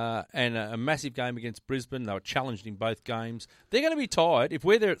 And a massive game against Brisbane. They were challenged in both games. They're going to be tired. If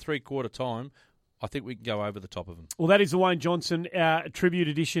we're there at 3/4 time, I think we can go over the top of them. Well, that is the Wayne Johnson tribute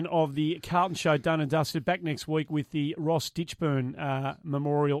edition of the Carlton Show done and dusted. Back next week with the Ross Ditchburn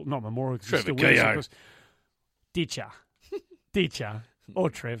memorial. Not memorial, because he's still with us, of course. Ditcher, or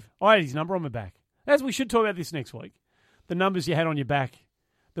Trev. I had his number on my back. As we should talk about this next week. The numbers you had on your back.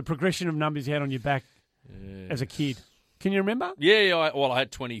 The progression of numbers you had on your back as a kid. Can you remember? Yeah. I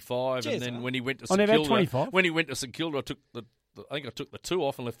had 25, and then when he went to St Kilda, 25. When he went to St Kilda, I took I think I took the 2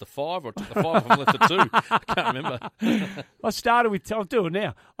 off and left the 5, or I took the 5 off and left the 2. I can't remember. I'll do it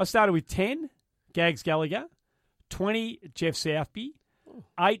now. I started with 10, Gags Gallagher, 20, Jeff Southby,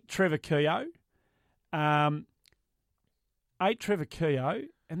 8, Trevor Keogh, 8, Trevor Keogh,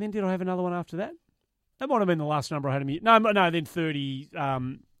 and then did I have another one after that? That might have been the last number I had in me. No, then 30,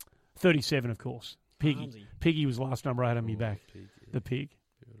 37, of course. Piggy was the last number I had on me back. Pig, yeah. The pig.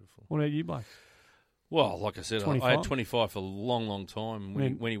 Beautiful. What about you, Blake? Well, like I said, 25? I had 25 for a long, long time.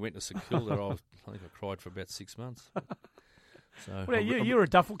 When he went to St Kilda, I think I cried for about 6 months. So well, you were a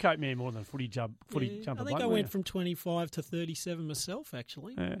duffel coat man more than a footy jumper. I think I went from 25 to 37 myself,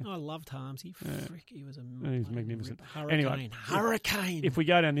 actually. Yeah. I loved Harmsy. Frick, he was magnificent. Hurricane. If we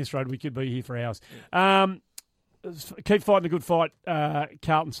go down this road, we could be here for hours. Keep fighting the good fight,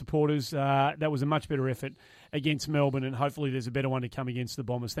 Carlton supporters. That was a much better effort against Melbourne, and hopefully there's a better one to come against the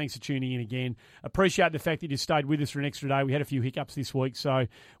Bombers. Thanks for tuning in again. Appreciate the fact that you stayed with us for an extra day. We had a few hiccups this week, so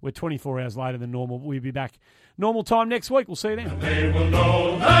we're 24 hours later than normal. We'll be back normal time next week. We'll see you then. They will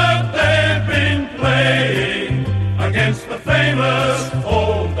know that they've been playing against the famous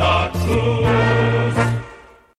old dark blue.